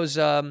away. He goes,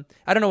 I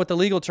don't know what the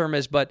legal term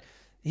is, but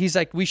he's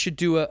like, we should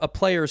do a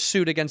player's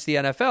suit against the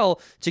NFL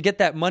to get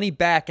that money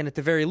back, and at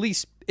the very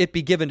least, it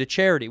be given to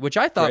charity, which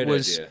I thought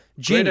was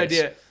genius. Great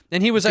idea.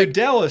 And he was like,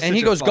 and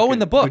he goes, go in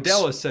the books.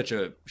 Goodell is such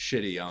a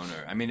shitty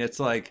owner. I mean, it's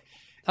like,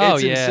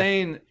 it's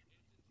insane.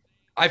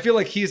 I feel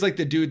like he's like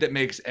the dude that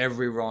makes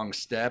every wrong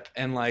step,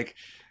 and like,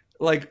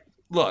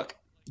 look.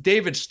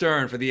 David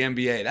Stern for the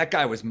NBA, that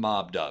guy was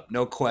mobbed up,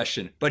 no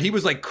question. But he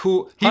was like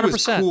cool. He 100%.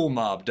 Was cool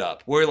mobbed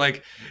up, where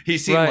like he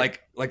seemed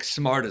like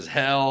smart as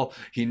hell.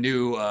 He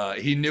knew how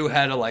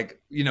to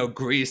like, you know,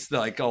 grease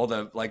like all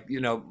the like,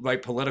 you know,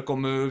 right political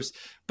moves.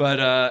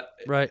 But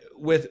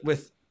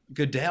with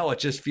Goodell, it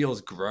just feels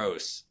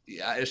gross.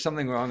 Yeah, there's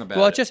something wrong about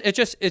it.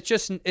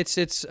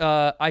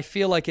 I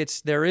feel like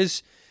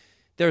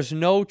there's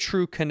no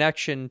true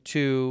connection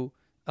to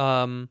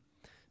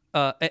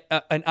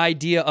an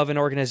idea of an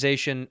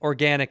organization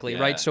organically,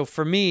 right? So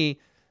for me,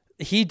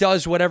 he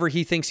does whatever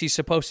he thinks he's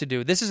supposed to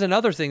do. This is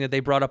another thing that they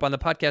brought up on the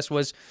podcast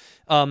was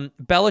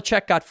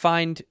Belichick got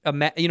fined,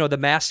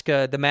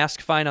 the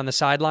mask fine on the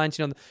sidelines.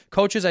 You know,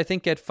 coaches I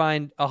think get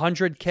fined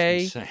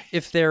 $100K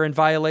if they're in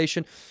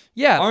violation.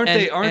 Yeah, aren't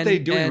they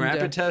doing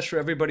rapid tests for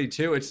everybody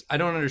too? I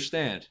don't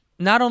understand.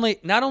 Not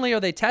only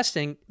are they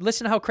testing.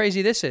 Listen to how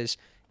crazy this is.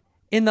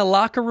 In the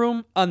locker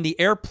room, on the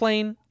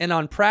airplane, and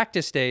on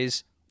practice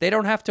days, they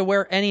don't have to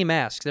wear any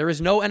masks. There is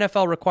no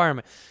NFL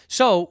requirement.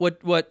 So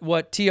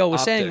what T.O.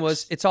 was saying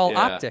was it's all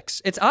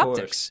optics. It's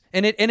optics.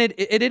 And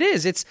it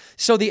is. It's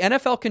so the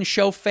NFL can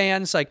show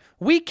fans like,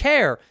 we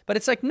care, but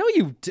it's like, no,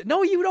 you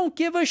don't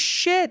give a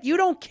shit. You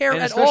don't care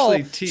at all.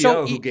 Especially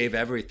T.O. who gave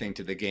everything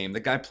to the game. The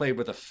guy played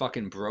with a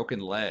fucking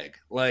broken leg.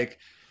 Like,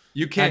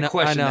 you can't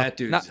question that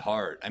dude's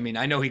heart. I mean,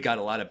 I know he got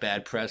a lot of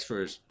bad press for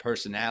his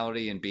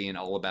personality and being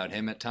all about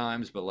him at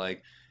times, but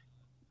like,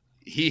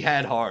 he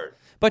had heart.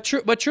 But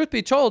truth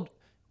be told,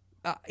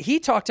 he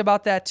talked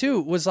about that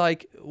too. Was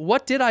like,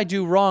 what did I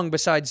do wrong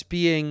besides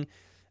being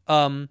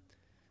a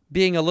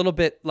little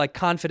bit like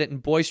confident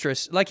and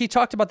boisterous? Like he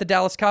talked about the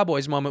Dallas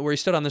Cowboys moment where he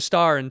stood on the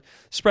star and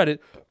spread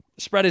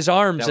his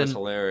arms. That was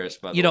hilarious,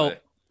 by the way.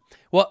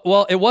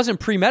 Well, it wasn't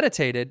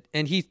premeditated,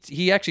 and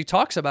he actually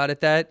talks about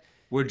it that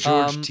would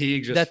George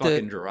Teague just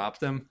fucking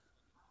dropped him.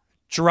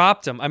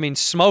 Dropped him. I mean,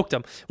 smoked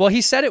him. Well, he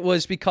said it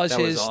was because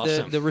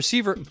the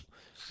receiver,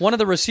 one of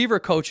the receiver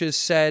coaches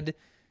said.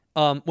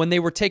 When they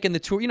were taking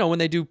the tour, you know, when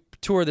they do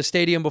tour the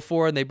stadium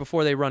before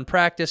they run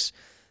practice,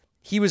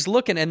 he was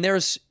looking, and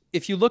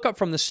if you look up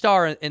from the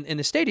star in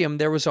the stadium,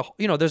 there's a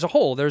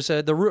hole.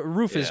 The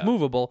roof is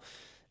movable,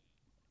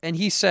 and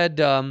he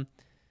said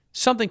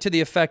something to the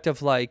effect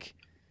of like,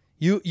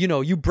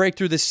 you break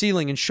through the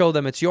ceiling and show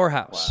them it's your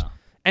house. Wow.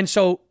 And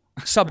so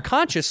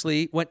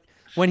subconsciously,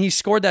 when he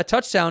scored that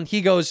touchdown,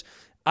 he goes,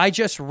 I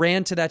just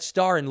ran to that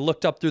star and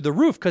looked up through the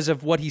roof because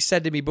of what he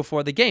said to me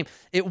before the game.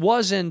 It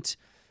wasn't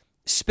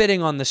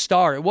spitting on the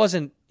star. It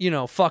wasn't,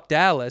 fuck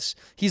Dallas.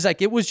 He's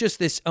like, it was just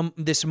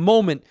this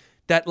moment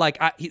that,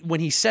 like, when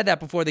he said that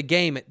before the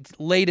game, it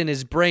laid in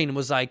his brain and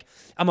was like,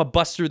 I'm going to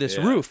bust through this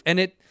roof.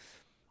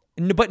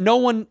 But no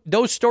one,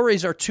 those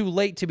stories are too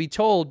late to be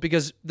told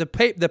because the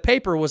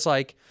paper was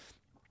like,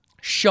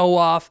 show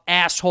off,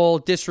 asshole,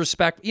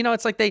 disrespect.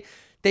 It's like they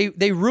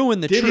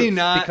ruined the truth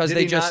because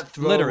they just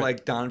throw literally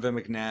like Donovan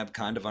McNabb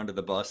kind of under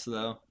the bus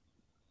though.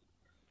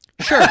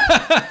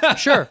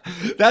 Sure.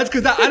 That's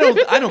because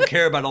I don't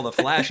care about all the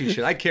flashy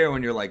shit. I care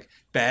when you're like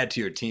bad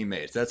to your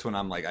teammates. That's when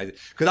I'm like,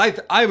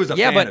 I was a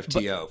fan of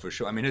T.O. for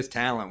sure. I mean, his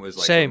talent was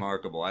like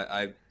remarkable.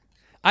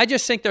 I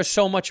just think there's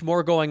so much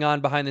more going on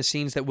behind the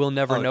scenes that we'll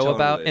never know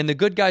about. And the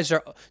good guys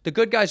are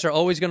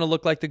always going to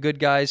look like the good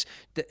guys.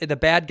 The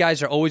bad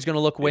guys are always going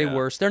to look way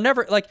worse. They're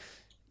never like,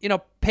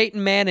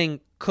 Peyton Manning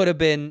could have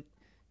been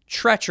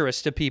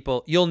treacherous to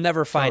people. You'll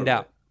never find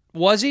out.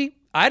 Was he?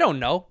 I don't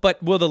know.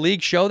 But will the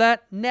league show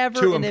that?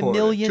 Never in a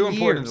million years. Too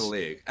important to the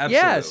league. Absolutely.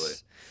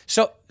 Yes.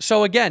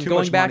 So again, Too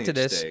going much back money to at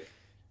this, stake.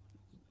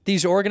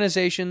 these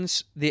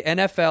organizations, the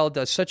NFL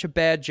does such a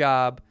bad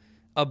job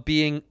of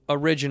being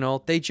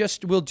original. They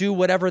just will do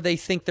whatever they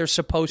think they're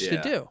supposed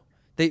to do.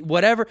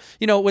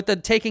 With the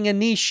taking a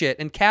knee shit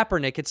and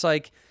Kaepernick, it's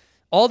like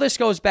all this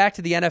goes back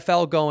to the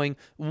NFL going,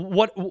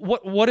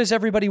 what does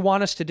everybody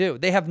want us to do?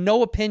 They have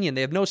no opinion.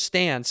 They have no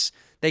stance.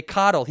 They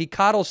coddle. He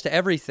coddles to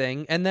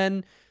everything. And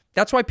then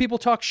that's why people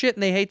talk shit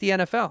and they hate the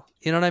NFL.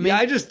 You know what I mean? Yeah,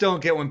 I just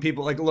don't get when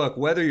people look,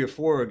 whether you're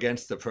for or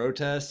against the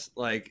protests,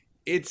 like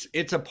it's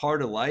a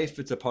part of life.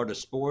 It's a part of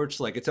sports.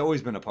 Like it's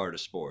always been a part of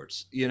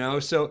sports,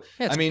 So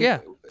yeah, I mean,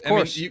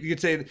 you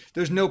could say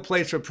there's no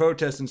place for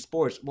protests in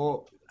sports.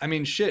 Well, I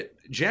mean, shit.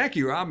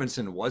 Jackie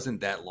Robinson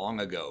wasn't that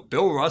long ago.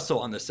 Bill Russell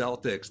on the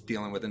Celtics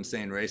dealing with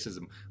insane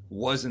racism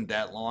wasn't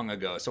that long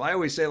ago. So I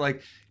always say, you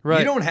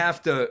don't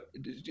have to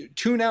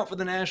tune out for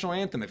the national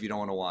anthem if you don't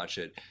want to watch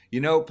it.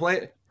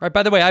 Play. Right.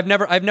 By the way, I've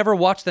never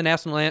watched the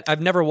national anthem.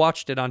 I've never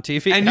watched it on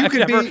TV. And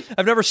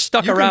I've never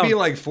stuck around. You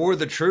can be for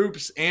the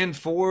troops and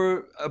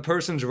for a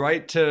person's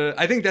right to.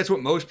 I think that's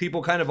what most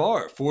people kind of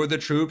are, for the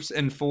troops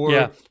and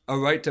for a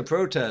right to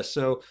protest.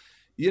 So,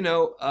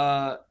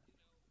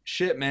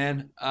 shit,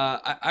 man.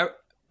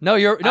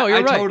 You're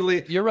right.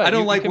 Totally, you're right. I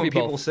don't like when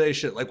people say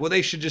shit like, well,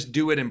 they should just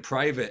do it in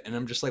private. And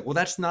I'm just like, well,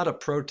 that's not a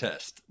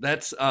protest.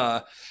 That's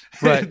right.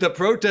 The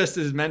protest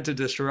is meant to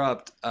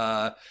disrupt.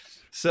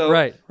 So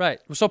right.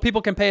 So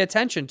people can pay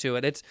attention to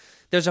it.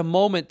 There's a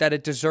moment that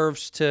it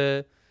deserves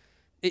to.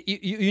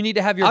 You need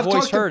to have your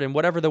voice heard in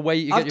whatever the way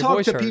you get your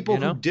voice heard. I've talked to people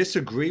who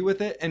disagree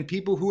with it and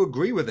people who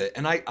agree with it,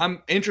 and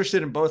I'm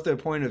interested in both their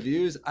point of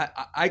views.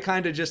 I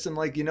kind of just am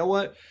like, you know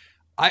what?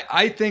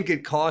 I think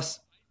it costs.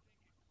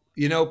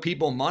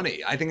 People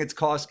money. I think it's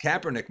cost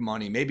Kaepernick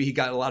money. Maybe he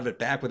got a lot of it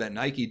back with that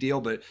Nike deal,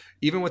 but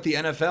even with the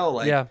NFL,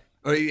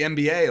 or the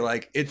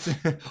NBA, it's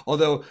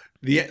although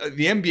the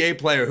NBA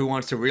player who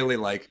wants to really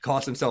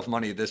cost himself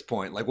money at this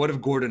point, what if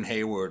Gordon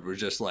Hayward was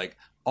just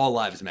all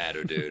lives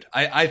matter, dude?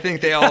 I think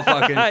they all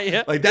fucking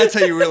that's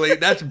how you really.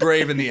 That's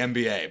brave in the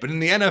NBA, but in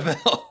the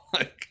NFL,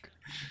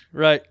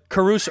 Right,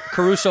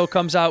 Caruso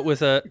comes out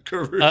with a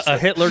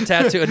Hitler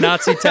tattoo, a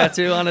Nazi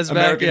tattue on his back.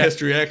 American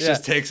History X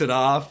just takes it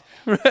off.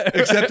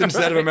 Except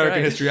instead of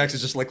American History X,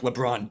 it's just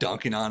LeBron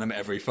dunking on him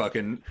every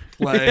fucking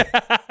play.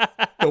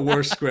 The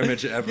worst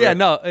scrimmage ever. Yeah,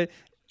 no,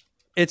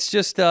 it's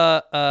just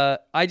I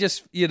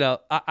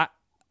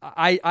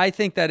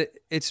think that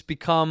it's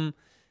become.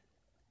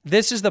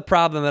 This is the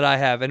problem that I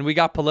have, and we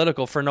got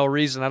political for no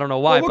reason. I don't know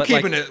why. Well, we're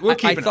keeping it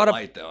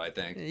light, though, I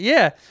think.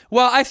 Yeah.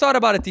 Well, I thought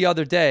about it the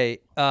other day.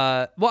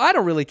 I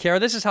don't really care.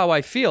 This is how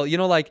I feel.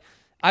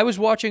 I was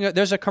watching.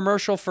 There's a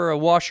commercial for a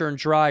washer and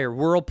dryer,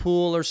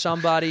 Whirlpool or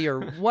somebody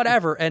or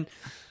whatever, and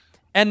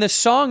the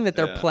song that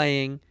they're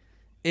playing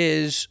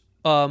is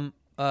Old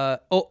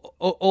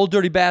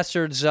Dirty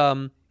Bastards.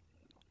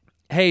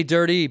 Hey,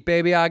 dirty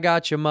baby, I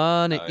got your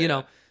money.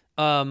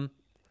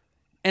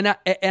 And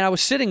I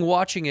was sitting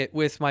watching it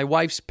with my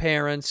wife's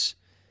parents,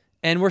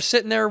 and we're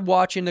sitting there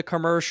watching the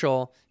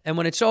commercial. And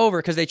when it's over,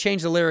 because they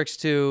changed the lyrics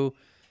to,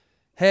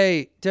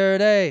 "Hey,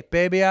 dirty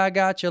baby, I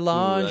got your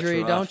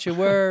laundry, don't you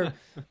worry."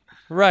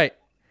 Right.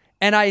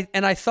 And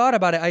I thought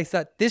about it. I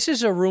thought, this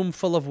is a room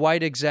full of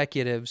white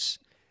executives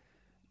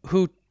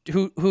who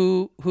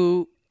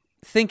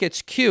think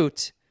it's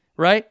cute,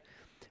 right?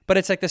 But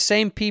it's the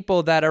same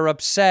people that are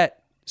upset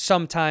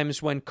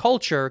sometimes when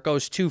culture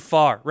goes too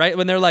far, right?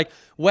 When they're like,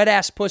 "Wet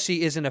Ass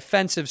Pussy" is an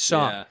offensive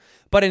song. Yeah.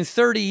 But in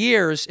 30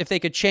 years, if they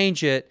could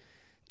change it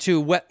to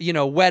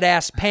wet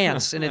ass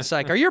pants, and it's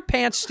are your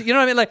pants, you know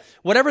what I mean?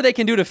 Whatever they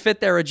can do to fit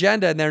their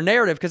agenda and their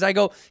narrative. Because I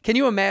go, can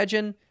you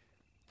imagine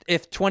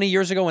if 20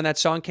 years ago when that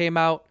song came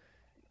out,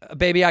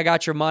 "Baby, I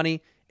Got Your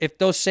Money," if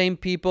those same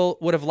people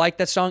would have liked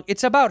that song?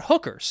 It's about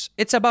hookers.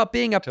 It's about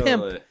being a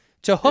pimp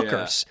to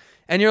hookers. Yeah.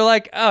 And you're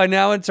like, oh,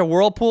 now it's a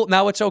Whirlpool.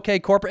 Now it's okay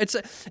corporate.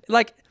 It's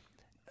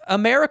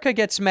America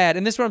gets mad.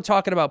 And this is what I'm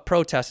talking about,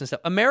 protests and stuff.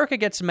 America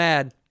gets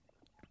mad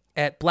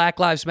at Black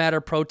Lives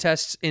Matter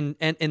protests in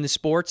the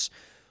sports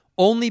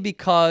only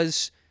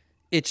because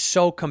it's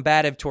so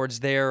combative towards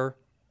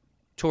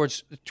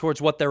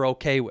what they're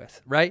okay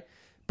with, right?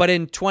 But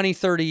in 20,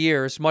 30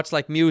 years, much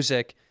like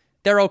music,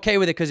 they're okay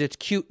with it because it's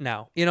cute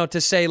now.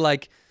 To say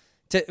like,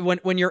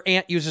 when your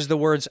aunt uses the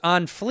words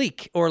on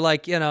fleek or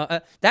like,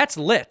 that's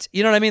lit.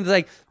 You know what I mean?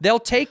 Like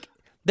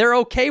they're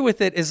okay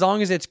with it as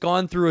long as it's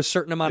gone through a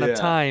certain amount of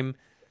time.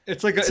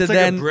 It's like a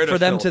Brita for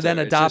them filter. to then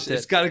adopt it.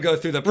 It's got to go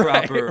through the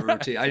proper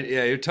routine.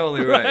 You're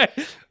totally right.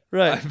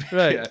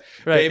 Right.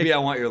 Baby, I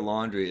want your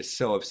laundry is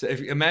so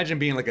upset. Imagine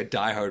being like a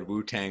diehard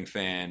Wu-Tang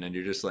fan, and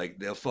you're just like,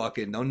 they'll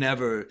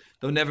never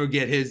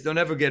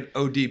get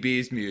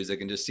ODB's music,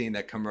 and just seeing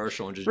that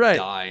commercial and just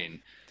dying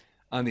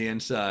on the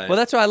inside. Well,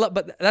 that's what I love.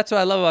 But that's what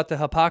I love about the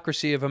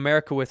hypocrisy of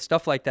America with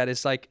stuff like that.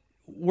 Is like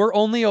we're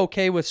only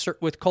okay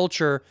with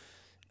culture,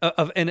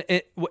 and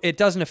it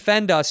doesn't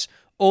offend us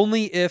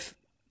only if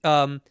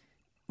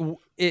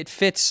it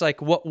fits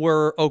like what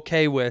we're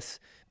okay with.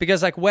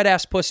 Because like Wet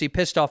Ass Pussy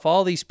pissed off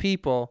all these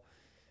people,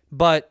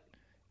 but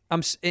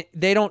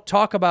they don't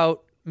talk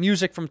about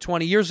music from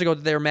 20 years ago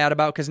that they were mad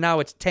about because now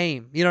it's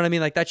tame. You know what I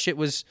mean? Like that shit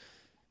was,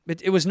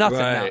 it was nothing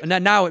now.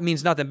 And now it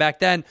means nothing. Back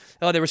then,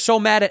 they were so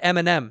mad at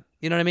Eminem.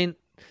 You know what I mean?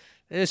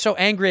 They're so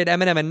angry at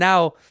Eminem, and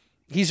now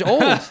he's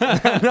old.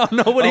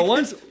 Nobody.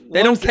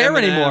 They don't care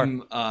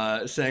Eminem,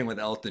 anymore. Saying with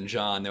Elton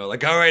John, they were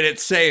like, "All right,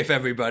 it's safe,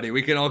 everybody.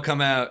 We can all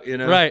come out."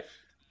 Right.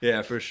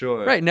 Yeah, for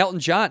sure. Right, and Elton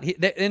John,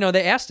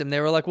 they asked him,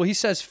 they were like, well, he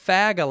says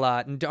fag a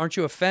lot, and aren't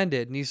you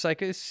offended? And he's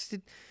like,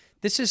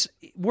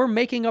 we're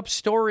making up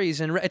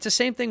stories, and it's the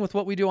same thing with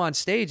what we do on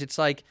stage. It's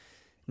like,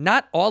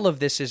 not all of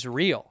this is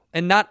real,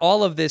 and not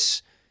all of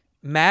this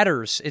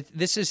matters.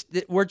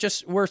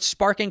 We're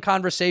sparking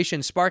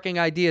conversation, sparking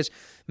ideas,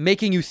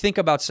 making you think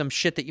about some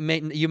shit that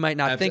you might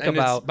not think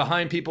about. It's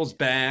behind people's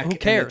back. Who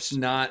cares?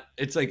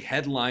 It's like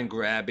headline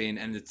grabbing,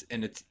 and it's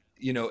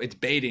it's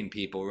baiting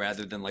people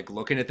rather than like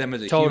looking at them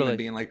as a human,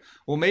 being like,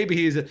 well, maybe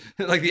he's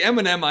like the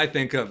Eminem I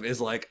think of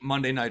is like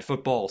Monday Night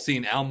Football,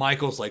 seeing Al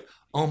Michaels like,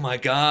 oh my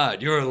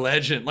God, you're a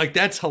legend. Like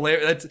that's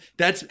hilarious.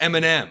 That's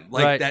Eminem,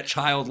 like that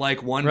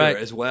childlike wonder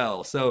as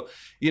well. So,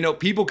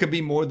 people can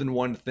be more than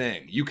one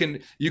thing. You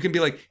can be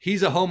like,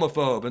 he's a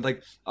homophobe, and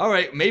like, all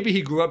right, maybe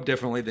he grew up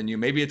differently than you.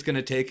 Maybe it's going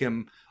to take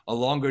him a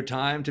longer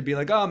time to be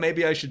like, oh,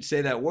 maybe I should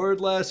say that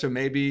word less, or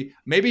maybe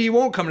he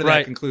won't come to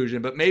that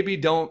conclusion, but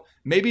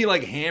maybe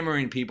like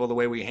hammering people the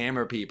way we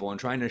hammer people and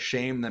trying to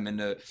shame them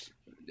into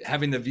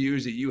having the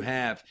views that you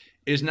have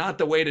is not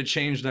the way to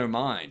change their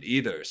mind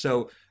either.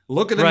 So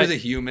look at them as a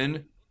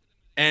human,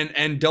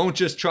 and don't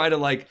just try to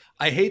like,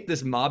 I hate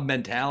this mob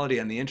mentality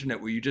on the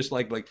internet where you just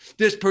like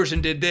this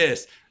person did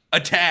this,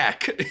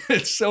 attack.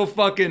 It's so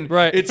fucking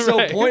it's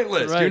so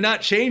pointless. You're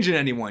not changing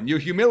anyone. You're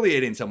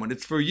humiliating someone.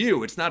 It's for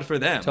you. It's not for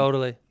them.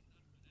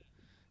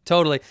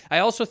 Totally. I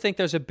also think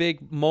there's a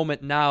big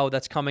moment now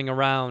that's coming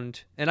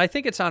around, and I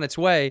think it's on its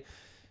way,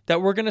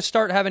 that we're going to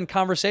start having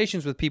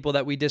conversations with people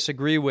that we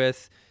disagree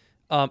with,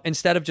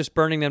 instead of just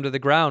burning them to the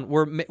ground.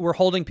 We're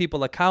holding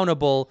people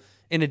accountable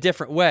in a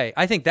different way.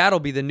 I think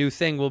that'll be the new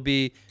thing. Will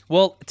be,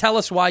 well, tell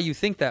us why you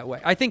think that way.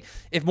 I think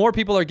if more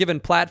people are given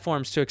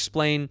platforms to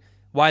explain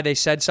why they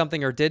said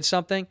something or did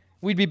something,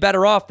 we'd be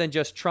better off than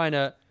just trying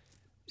to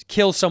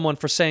kill someone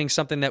for saying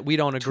something that we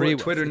don't agree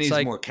with. Twitter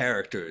needs more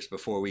characters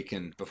before we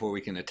can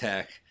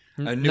attack.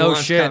 No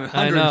shit. 140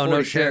 I know,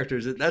 no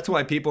characters. Shit. That's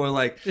why people are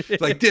like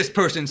this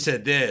person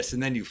said this,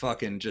 and then you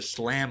fucking just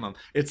slam them.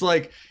 It's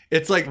like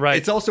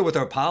it's also with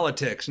our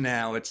politics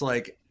now. It's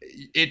like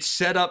it's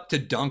set up to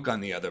dunk on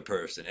the other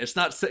person. It's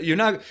not you're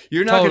not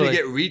going to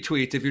get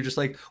retweets if you're just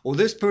like, well,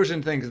 this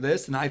person thinks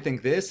this and I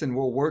think this, and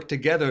we'll work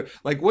together.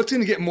 Like, what's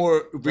going to get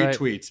more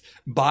retweets?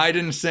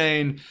 Biden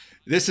saying,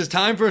 this is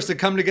time for us to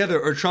come together,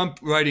 or Trump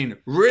writing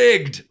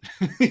rigged,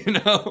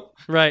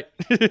 Right.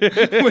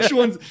 Which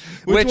one's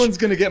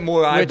going to get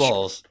more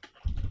eyeballs?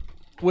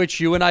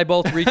 Which you and I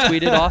both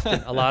retweeted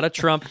often. A lot of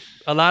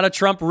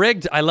Trump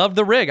rigged. I love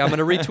the rig. I'm going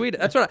to retweet it.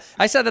 That's what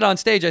I said that on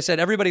stage. I said,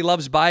 everybody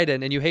loves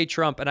Biden and you hate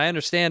Trump. And I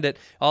understand it.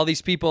 All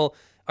these people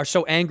are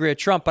so angry at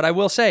Trump. But I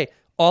will say,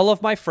 all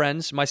of my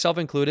friends, myself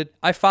included,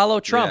 I follow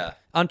Trump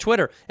on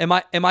Twitter. Am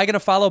I going to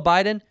follow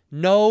Biden?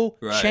 No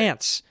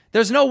chance.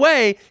 There's no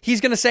way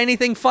he's going to say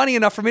anything funny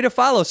enough for me to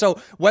follow.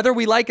 So whether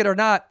we like it or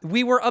not,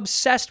 we were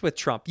obsessed with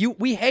Trump.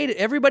 We hated.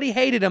 Everybody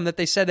hated him. That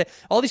they said that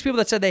all these people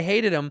that said they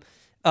hated him,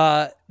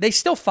 they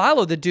still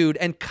follow the dude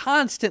and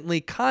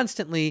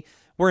constantly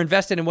were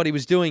invested in what he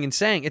was doing and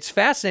saying. It's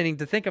fascinating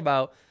to think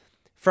about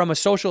from a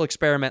social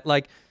experiment.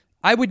 Like,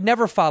 I would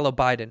never follow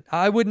Biden.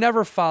 I would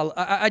never follow.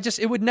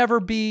 It would never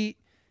be.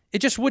 It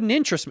just wouldn't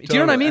interest me. Do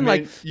you know what I mean?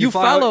 Like, you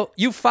follow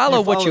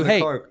what you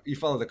hate. You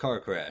follow the car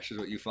crash is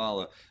what you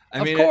follow.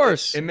 Of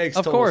course. It makes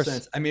total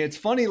sense. I mean, it's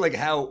funny like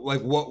how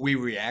like what we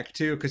react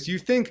to,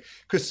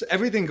 because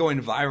everything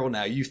going viral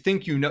now, you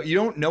think you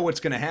don't know what's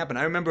going to happen.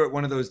 I remember at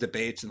one of those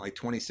debates in like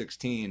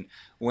 2016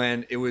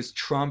 when it was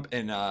Trump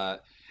and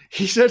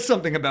he said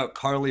something about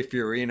Carly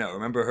Fiorina.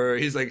 Remember her?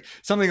 He's like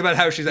something about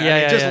how she's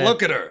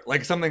look at her,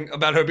 like something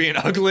about her being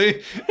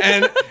ugly.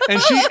 And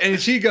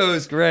she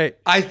goes, great.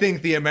 I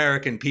think the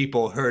American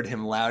people heard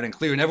him loud and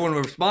clear, and everyone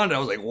responded. I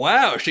was like,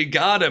 wow, she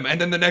got him. And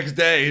then the next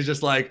day, he's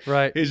just like,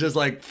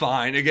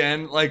 fine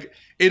again. Like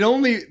it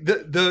only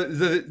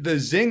the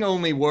zing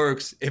only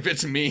works if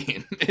it's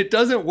mean. It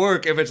doesn't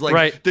work if it's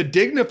like the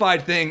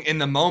dignified thing in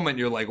the moment.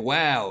 You're like,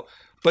 wow.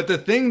 But the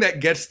thing that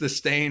gets the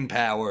staying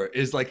power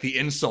is like the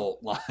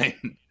insult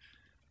line.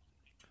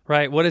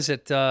 Right. What is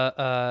it?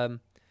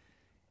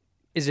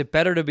 Is it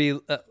better to be?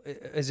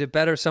 Is it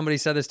better? Somebody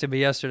said this to me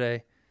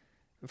yesterday.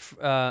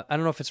 I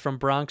don't know if it's from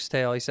Bronx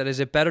Tale. He said,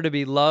 "Is it better to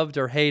be loved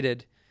or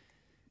hated?"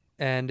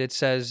 And it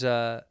says,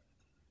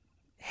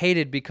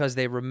 "Hated because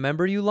they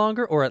remember you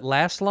longer, or it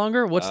lasts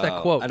longer." What's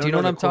that quote? Do you know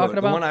what I'm talking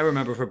about? The one I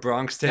remember for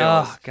Bronx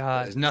Tale. Oh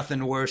God! There's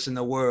nothing worse in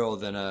the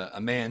world than a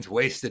man's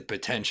wasted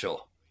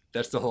potential.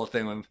 That's the whole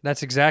thing.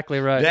 That's exactly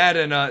right. That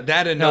and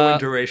no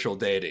interracial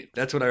dating.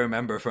 That's what I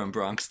remember from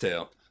Bronx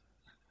Tale.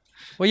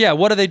 Well, yeah.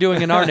 What are they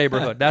doing in our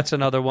neighborhood? That's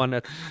another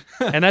one,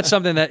 and that's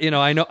something that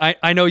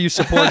I know you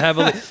support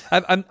heavily.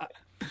 I'm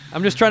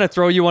just trying to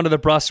throw you under the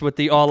bus with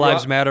the All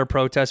Lives Matter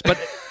protest, but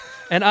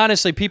and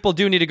honestly, people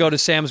do need to go to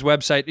Sam's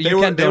website.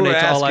 You can donate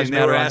to All Lives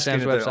Matter on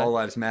Sam's website. All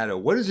Lives Matter.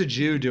 What is a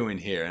Jew doing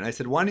here? And I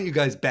said, why don't you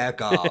guys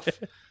back off?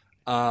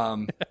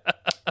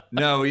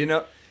 No,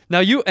 Now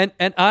you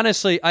and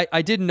honestly,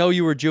 I didn't know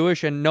you were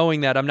Jewish, and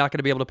knowing that, I'm not going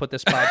to be able to put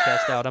this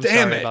podcast out. I'm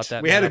sorry about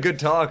that. We had a good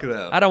talk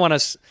though. I don't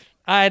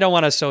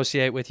want to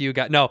associate with you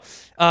guys. No,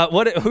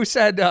 who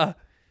said?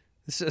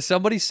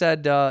 Somebody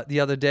said the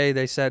other day.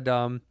 They said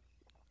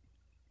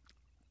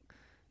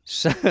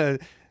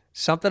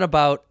something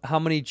about how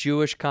many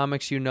Jewish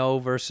comics you know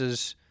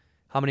versus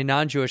how many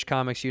non-Jewish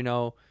comics you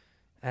know,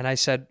 and I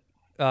said,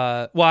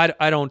 well,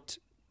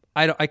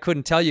 I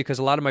couldn't tell you because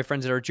a lot of my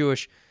friends that are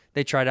Jewish,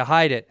 they try to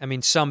hide it. I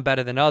mean, some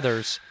better than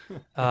others.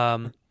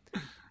 And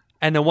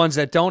the ones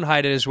that don't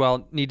hide it as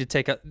well need to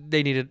take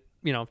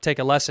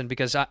a lesson,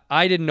 because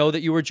I didn't know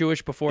that you were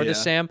Jewish before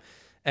this, Sam.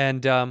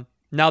 And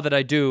now that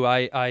I do,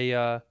 I'm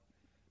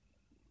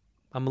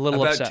a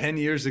little upset. About 10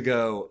 years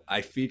ago,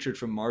 I featured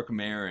from Mark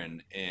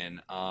Maron in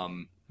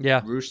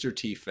Rooster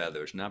Teeth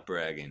Feathers, not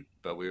bragging,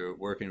 but we were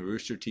working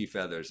Rooster Teeth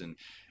Feathers in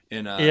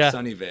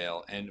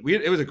Sunnyvale, and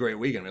it was a great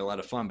weekend. We had a lot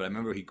of fun. But I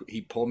remember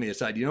he pulled me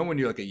aside. You know when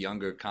you're like a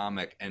younger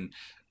comic, and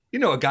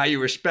a guy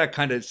you respect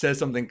kind of says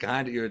something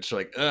kind of, you're just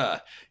like, ugh.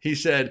 He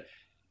said,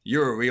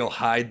 "You're a real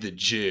Hyde the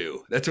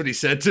Jew." That's what he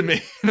said to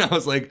me, and I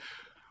was like,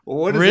 well,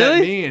 what does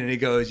that mean? And he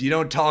goes, "You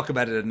don't talk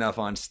about it enough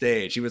on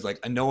stage." He was like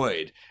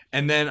annoyed.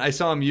 And then I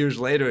saw him years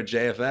later at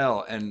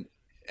JFL,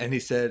 and he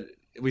said,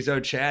 we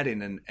started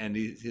chatting, and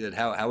he said,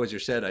 how was your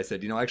set? I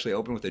said, I actually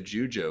opened with a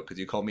Jew joke because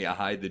you called me a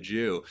Hyde the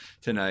Jew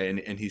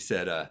tonight. And he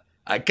said,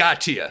 I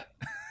got you.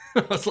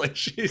 I was like,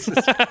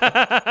 Jesus.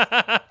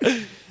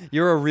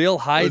 You're a real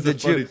Hyde the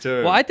Jew.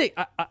 Term. Well, I think,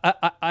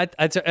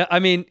 I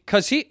mean,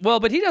 because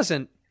but he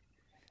doesn't.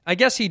 I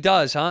guess he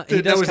does, huh?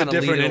 He does. That was a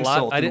different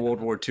insult in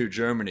World War II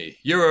Germany.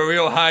 You're a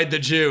real Hyde the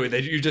Jew.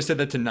 You just said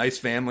that to nice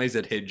families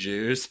that hid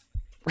Jews.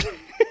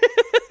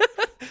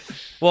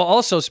 Well,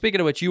 also,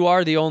 speaking of which, you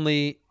are the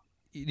only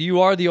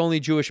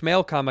Jewish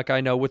male comic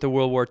I know with a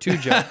World War II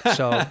joke.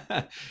 So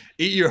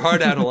eat your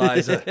heart out,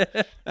 Eliza.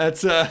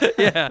 That's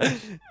yeah.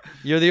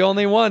 You're the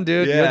only one,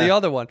 dude. Yeah. You're the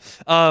other one.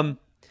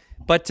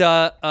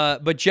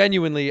 But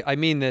genuinely, I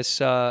mean this.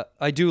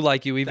 I do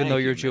like you, even though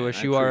you're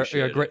Jewish. You're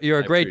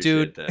a great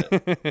dude.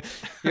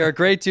 You're a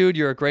great dude.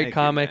 You're a great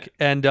comic,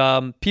 and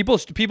people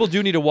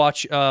do need to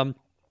watch. Go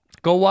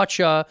watch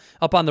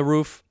Up on the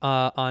Roof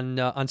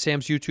on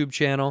Sam's YouTube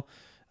channel.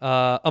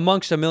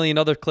 Amongst a million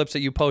other clips that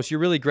you post, you're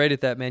really great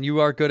at that, man. You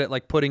are good at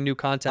like putting new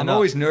content. I'm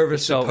always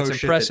nervous so to post it's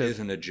shit that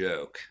isn't a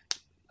joke.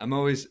 I'm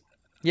always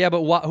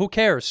but who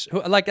cares?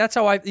 That's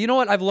how you know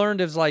what I've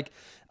learned is like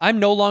I'm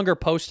no longer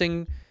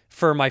posting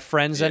for my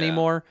friends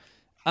anymore.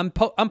 I'm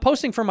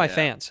posting for my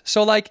fans.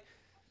 So like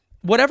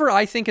whatever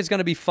I think is going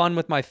to be fun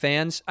with my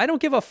fans, I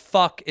don't give a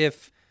fuck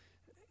if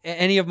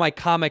any of my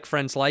comic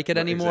friends like it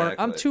anymore.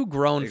 Exactly. I'm too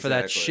grown for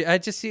that shit. I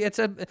just see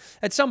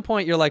at some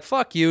point you're like,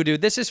 fuck you,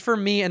 dude. This is for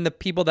me and the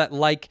people that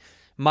like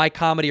my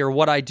comedy or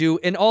what I do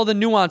and all the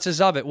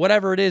nuances of it,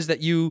 whatever it is that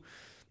you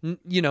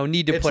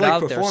need to put out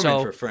there. It's like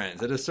performing for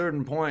friends. At a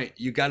certain point,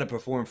 you got to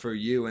perform for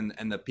you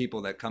and the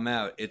people that come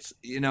out. It's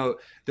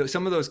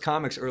some of those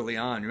comics early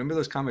on. Remember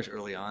those comics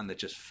early on that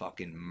just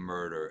fucking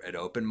murder at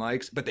open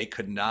mics, but they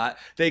couldn't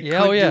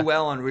do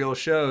well on real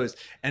shows.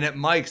 And at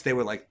mics, they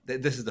were like,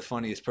 "This is the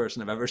funniest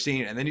person I've ever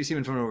seen." And then you see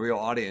them in front of a real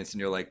audience,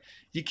 and you're like,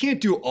 "You can't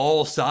do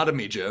all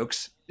sodomy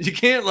jokes. You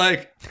can't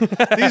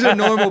these are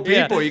normal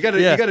people. You got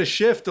to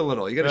shift a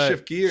little. You got to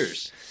shift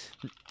gears."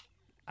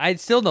 I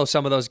still know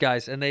some of those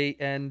guys, and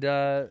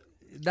I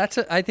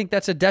think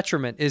that's a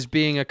detriment, is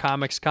being a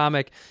comics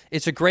comic.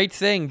 It's a great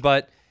thing,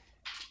 but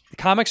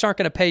comics aren't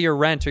going to pay your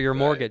rent or your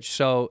mortgage.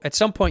 So at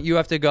some point you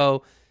have to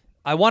go,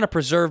 I want to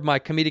preserve my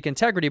comedic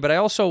integrity, but I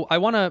want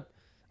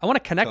to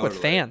connect with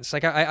fans.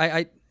 Like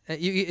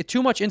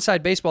too much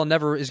inside baseball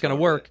never is going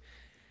to work.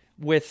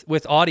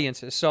 with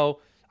audiences. So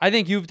I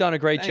think you've done a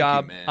great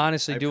job, man.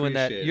 honestly, I doing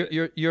that.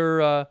 appreciate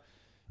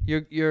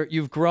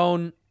You've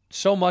grown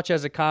so much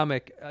as a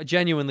comic,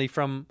 genuinely,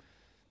 from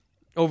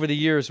over the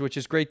years, which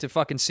is great to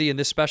fucking see. And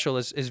this special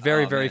is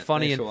very, very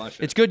funny. Thanks And for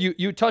watching. it's good.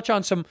 You touch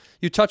on some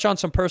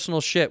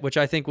personal shit, which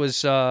I think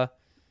was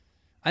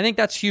I think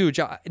that's huge.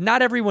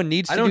 Not everyone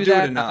needs to I don't do do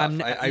that. it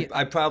enough.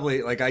 I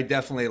probably I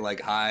definitely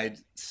hide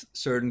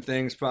certain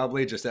things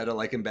probably just out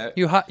of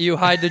embarrassment. You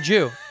hide the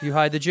Jew. You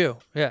hide the Jew.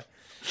 Yeah.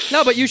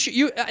 No, but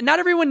not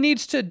everyone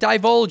needs to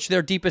divulge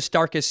their deepest,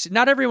 darkest.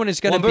 Not everyone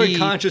is going to I'm very be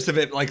conscious of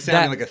it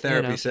sounding like a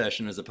therapy you know.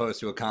 session as opposed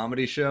to a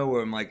comedy show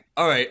where I'm like,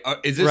 all right,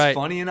 is this Right.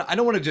 funny enough? I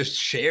don't want to just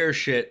share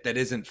shit that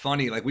isn't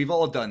funny. We've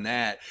all done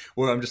that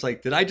where I'm just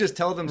like, did I just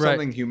tell them Right.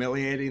 something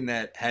humiliating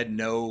that had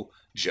no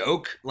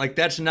joke?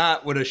 That's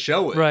not what a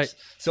show is. Right.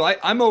 So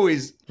I'm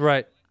always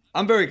right.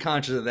 I'm very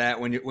conscious of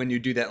that when you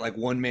do that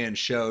one man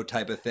show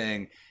type of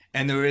thing,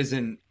 and there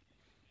isn't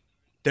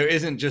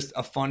just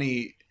a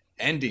funny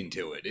ending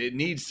to it. It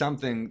needs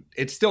something.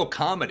 It's still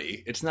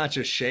comedy. It's not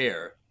just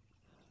share.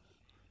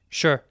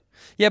 Sure.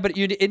 Yeah, but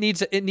it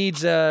needs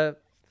it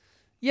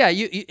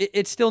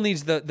still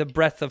needs the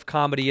breadth of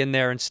comedy in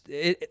there, and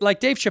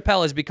Dave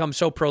Chappelle has become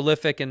so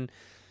prolific, and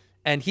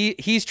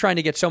he's trying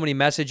to get so many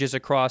messages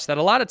across that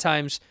a lot of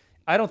times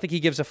I don't think he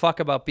gives a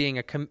fuck about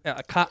being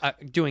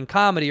doing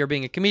comedy or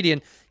being a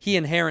comedian. He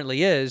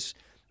inherently is,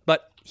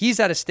 but he's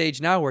at a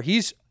stage now where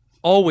he's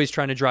always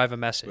trying to drive a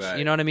message. Right.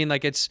 You know what I mean?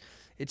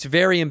 It's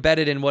very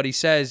embedded in what he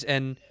says,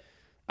 and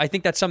I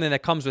think that's something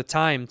that comes with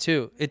time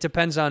too. It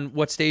depends on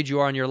what stage you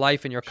are in your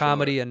life and your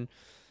comedy and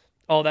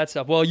all that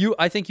stuff. Well,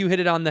 I think you hit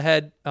it on the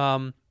head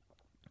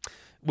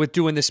with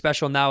doing this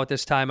special now at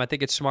this time. I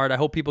think it's smart. I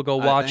hope people go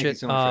watch thank it. you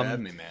so much for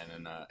having me, man.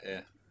 And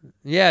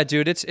yeah,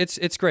 dude,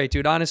 it's great,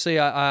 dude. Honestly,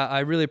 I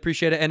really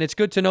appreciate it, and it's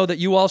good to know that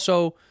you have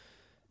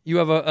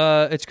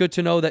it's good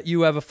to know that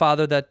you have a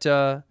father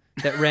that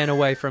ran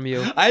away from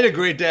you. I had a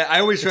great dad. I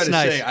always try to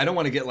nice. say I don't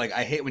want to get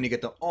I hate when you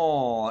get the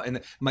and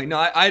I'm like, no,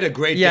 I had a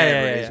great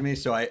dad raise me.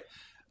 So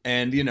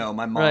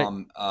my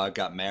mom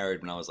got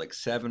married when I was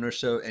 7 or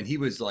so, and he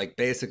was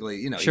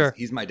basically, Sure.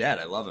 he's my dad.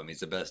 I love him. He's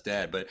the best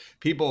dad. But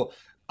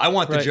I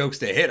want the Right. jokes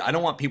to hit. I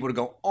don't want people to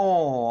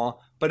go,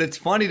 but it's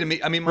funny to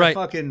me. I mean, my Right.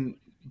 fucking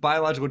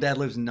biological dad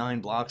lives 9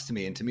 blocks to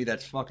me, and to me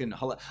that's fucking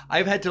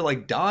I've had to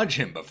dodge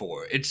him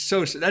before.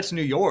 That's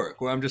New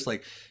York, where I'm just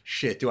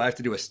shit, do I have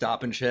to do a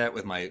stop and chat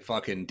with my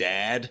fucking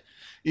dad?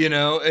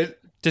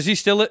 Does he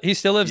still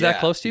lives that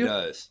close to you? He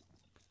does.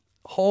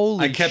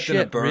 Holy I kept shit,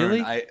 in a burn.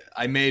 really?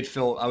 I made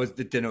Phil. I was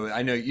at dinner.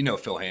 I know you know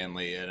Phil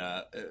Hanley and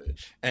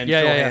Phil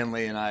yeah.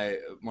 Hanley and I,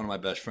 one of my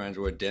best friends,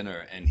 were at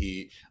dinner, and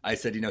I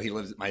said, he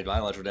lives. My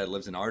biological dad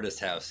lives in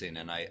artist housing,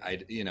 and I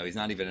he's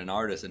not even an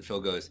artist. And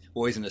Phil goes,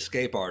 well, he's an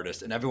escape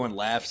artist, and everyone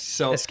laughs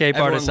Escape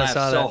artist, I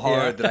saw so that,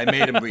 hard yeah. that I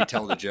made him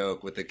retell the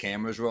joke with the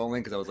cameras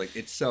rolling because I was like,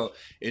 it's so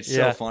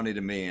funny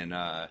to me, and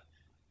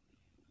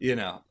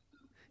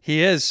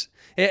He is.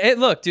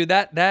 Look, dude,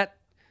 that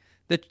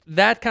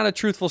kind of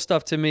truthful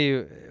stuff to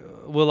me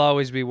will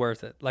always be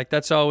worth it.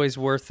 That's always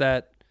worth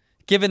that.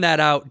 Giving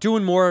that out,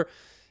 doing more,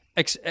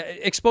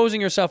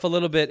 exposing yourself a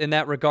little bit in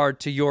that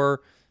regard to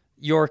your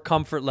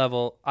comfort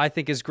level, I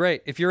think is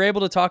great. If you're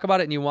able to talk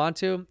about it and you want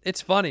to,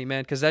 it's funny,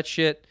 man, because that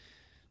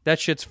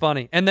shit's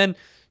funny. And then,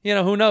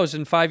 who knows?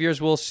 In 5 years,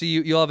 we'll see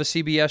you. You'll have a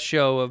CBS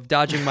show of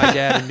dodging my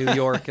dad in New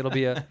York. It'll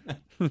be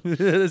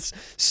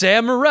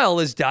Sam Morril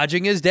is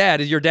dodging his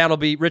dad. Your dad will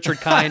be Richard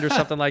Kind or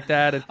something like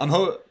that. And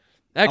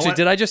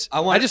Actually, I just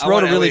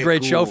wrote a really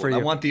great show for you. I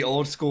want the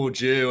old school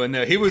Jew, and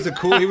he was the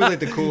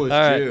coolest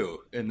Jew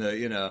in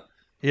the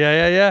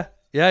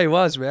Yeah, he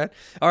was, man.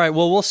 All right,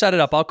 well, we'll set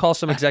it up. I'll call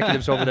some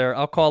executives over there.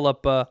 I'll call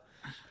up Les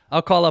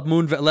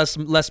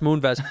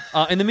Moonves.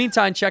 In the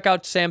meantime, check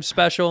out Sam's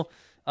special.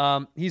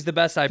 He's the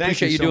best. I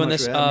appreciate you doing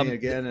this. For having me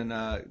again,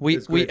 and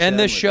we end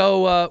the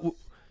show.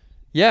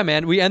 Yeah,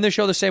 man, we end the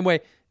show the same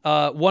way.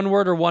 One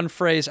word or one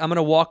phrase. I'm going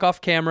to walk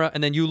off camera,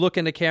 and then you look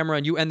into camera,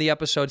 and you end the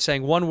episode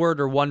saying one word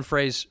or one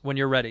phrase when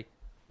you're ready.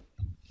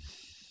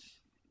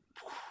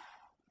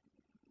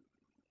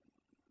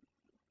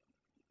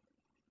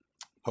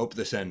 Hope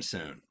this ends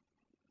soon.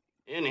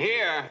 In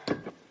here,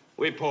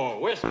 we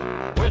pour whisk,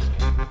 whisk,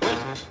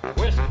 whisk,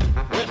 whisk,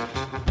 whisk.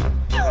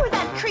 You were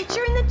that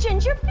creature in the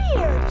ginger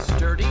beard.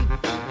 Sturdy and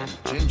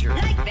ginger.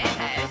 Like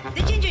vampires,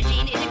 the ginger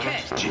gene is a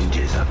curse.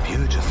 Gingers are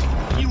beautiful.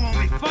 You owe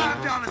me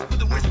 $5 for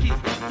the whiskey and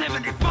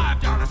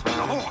 $75 for the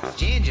horse.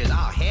 Gingers? Oh,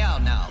 hell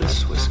no.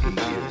 This whiskey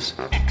is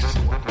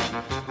excellent.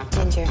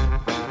 Ginger.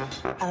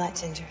 I like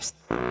gingers.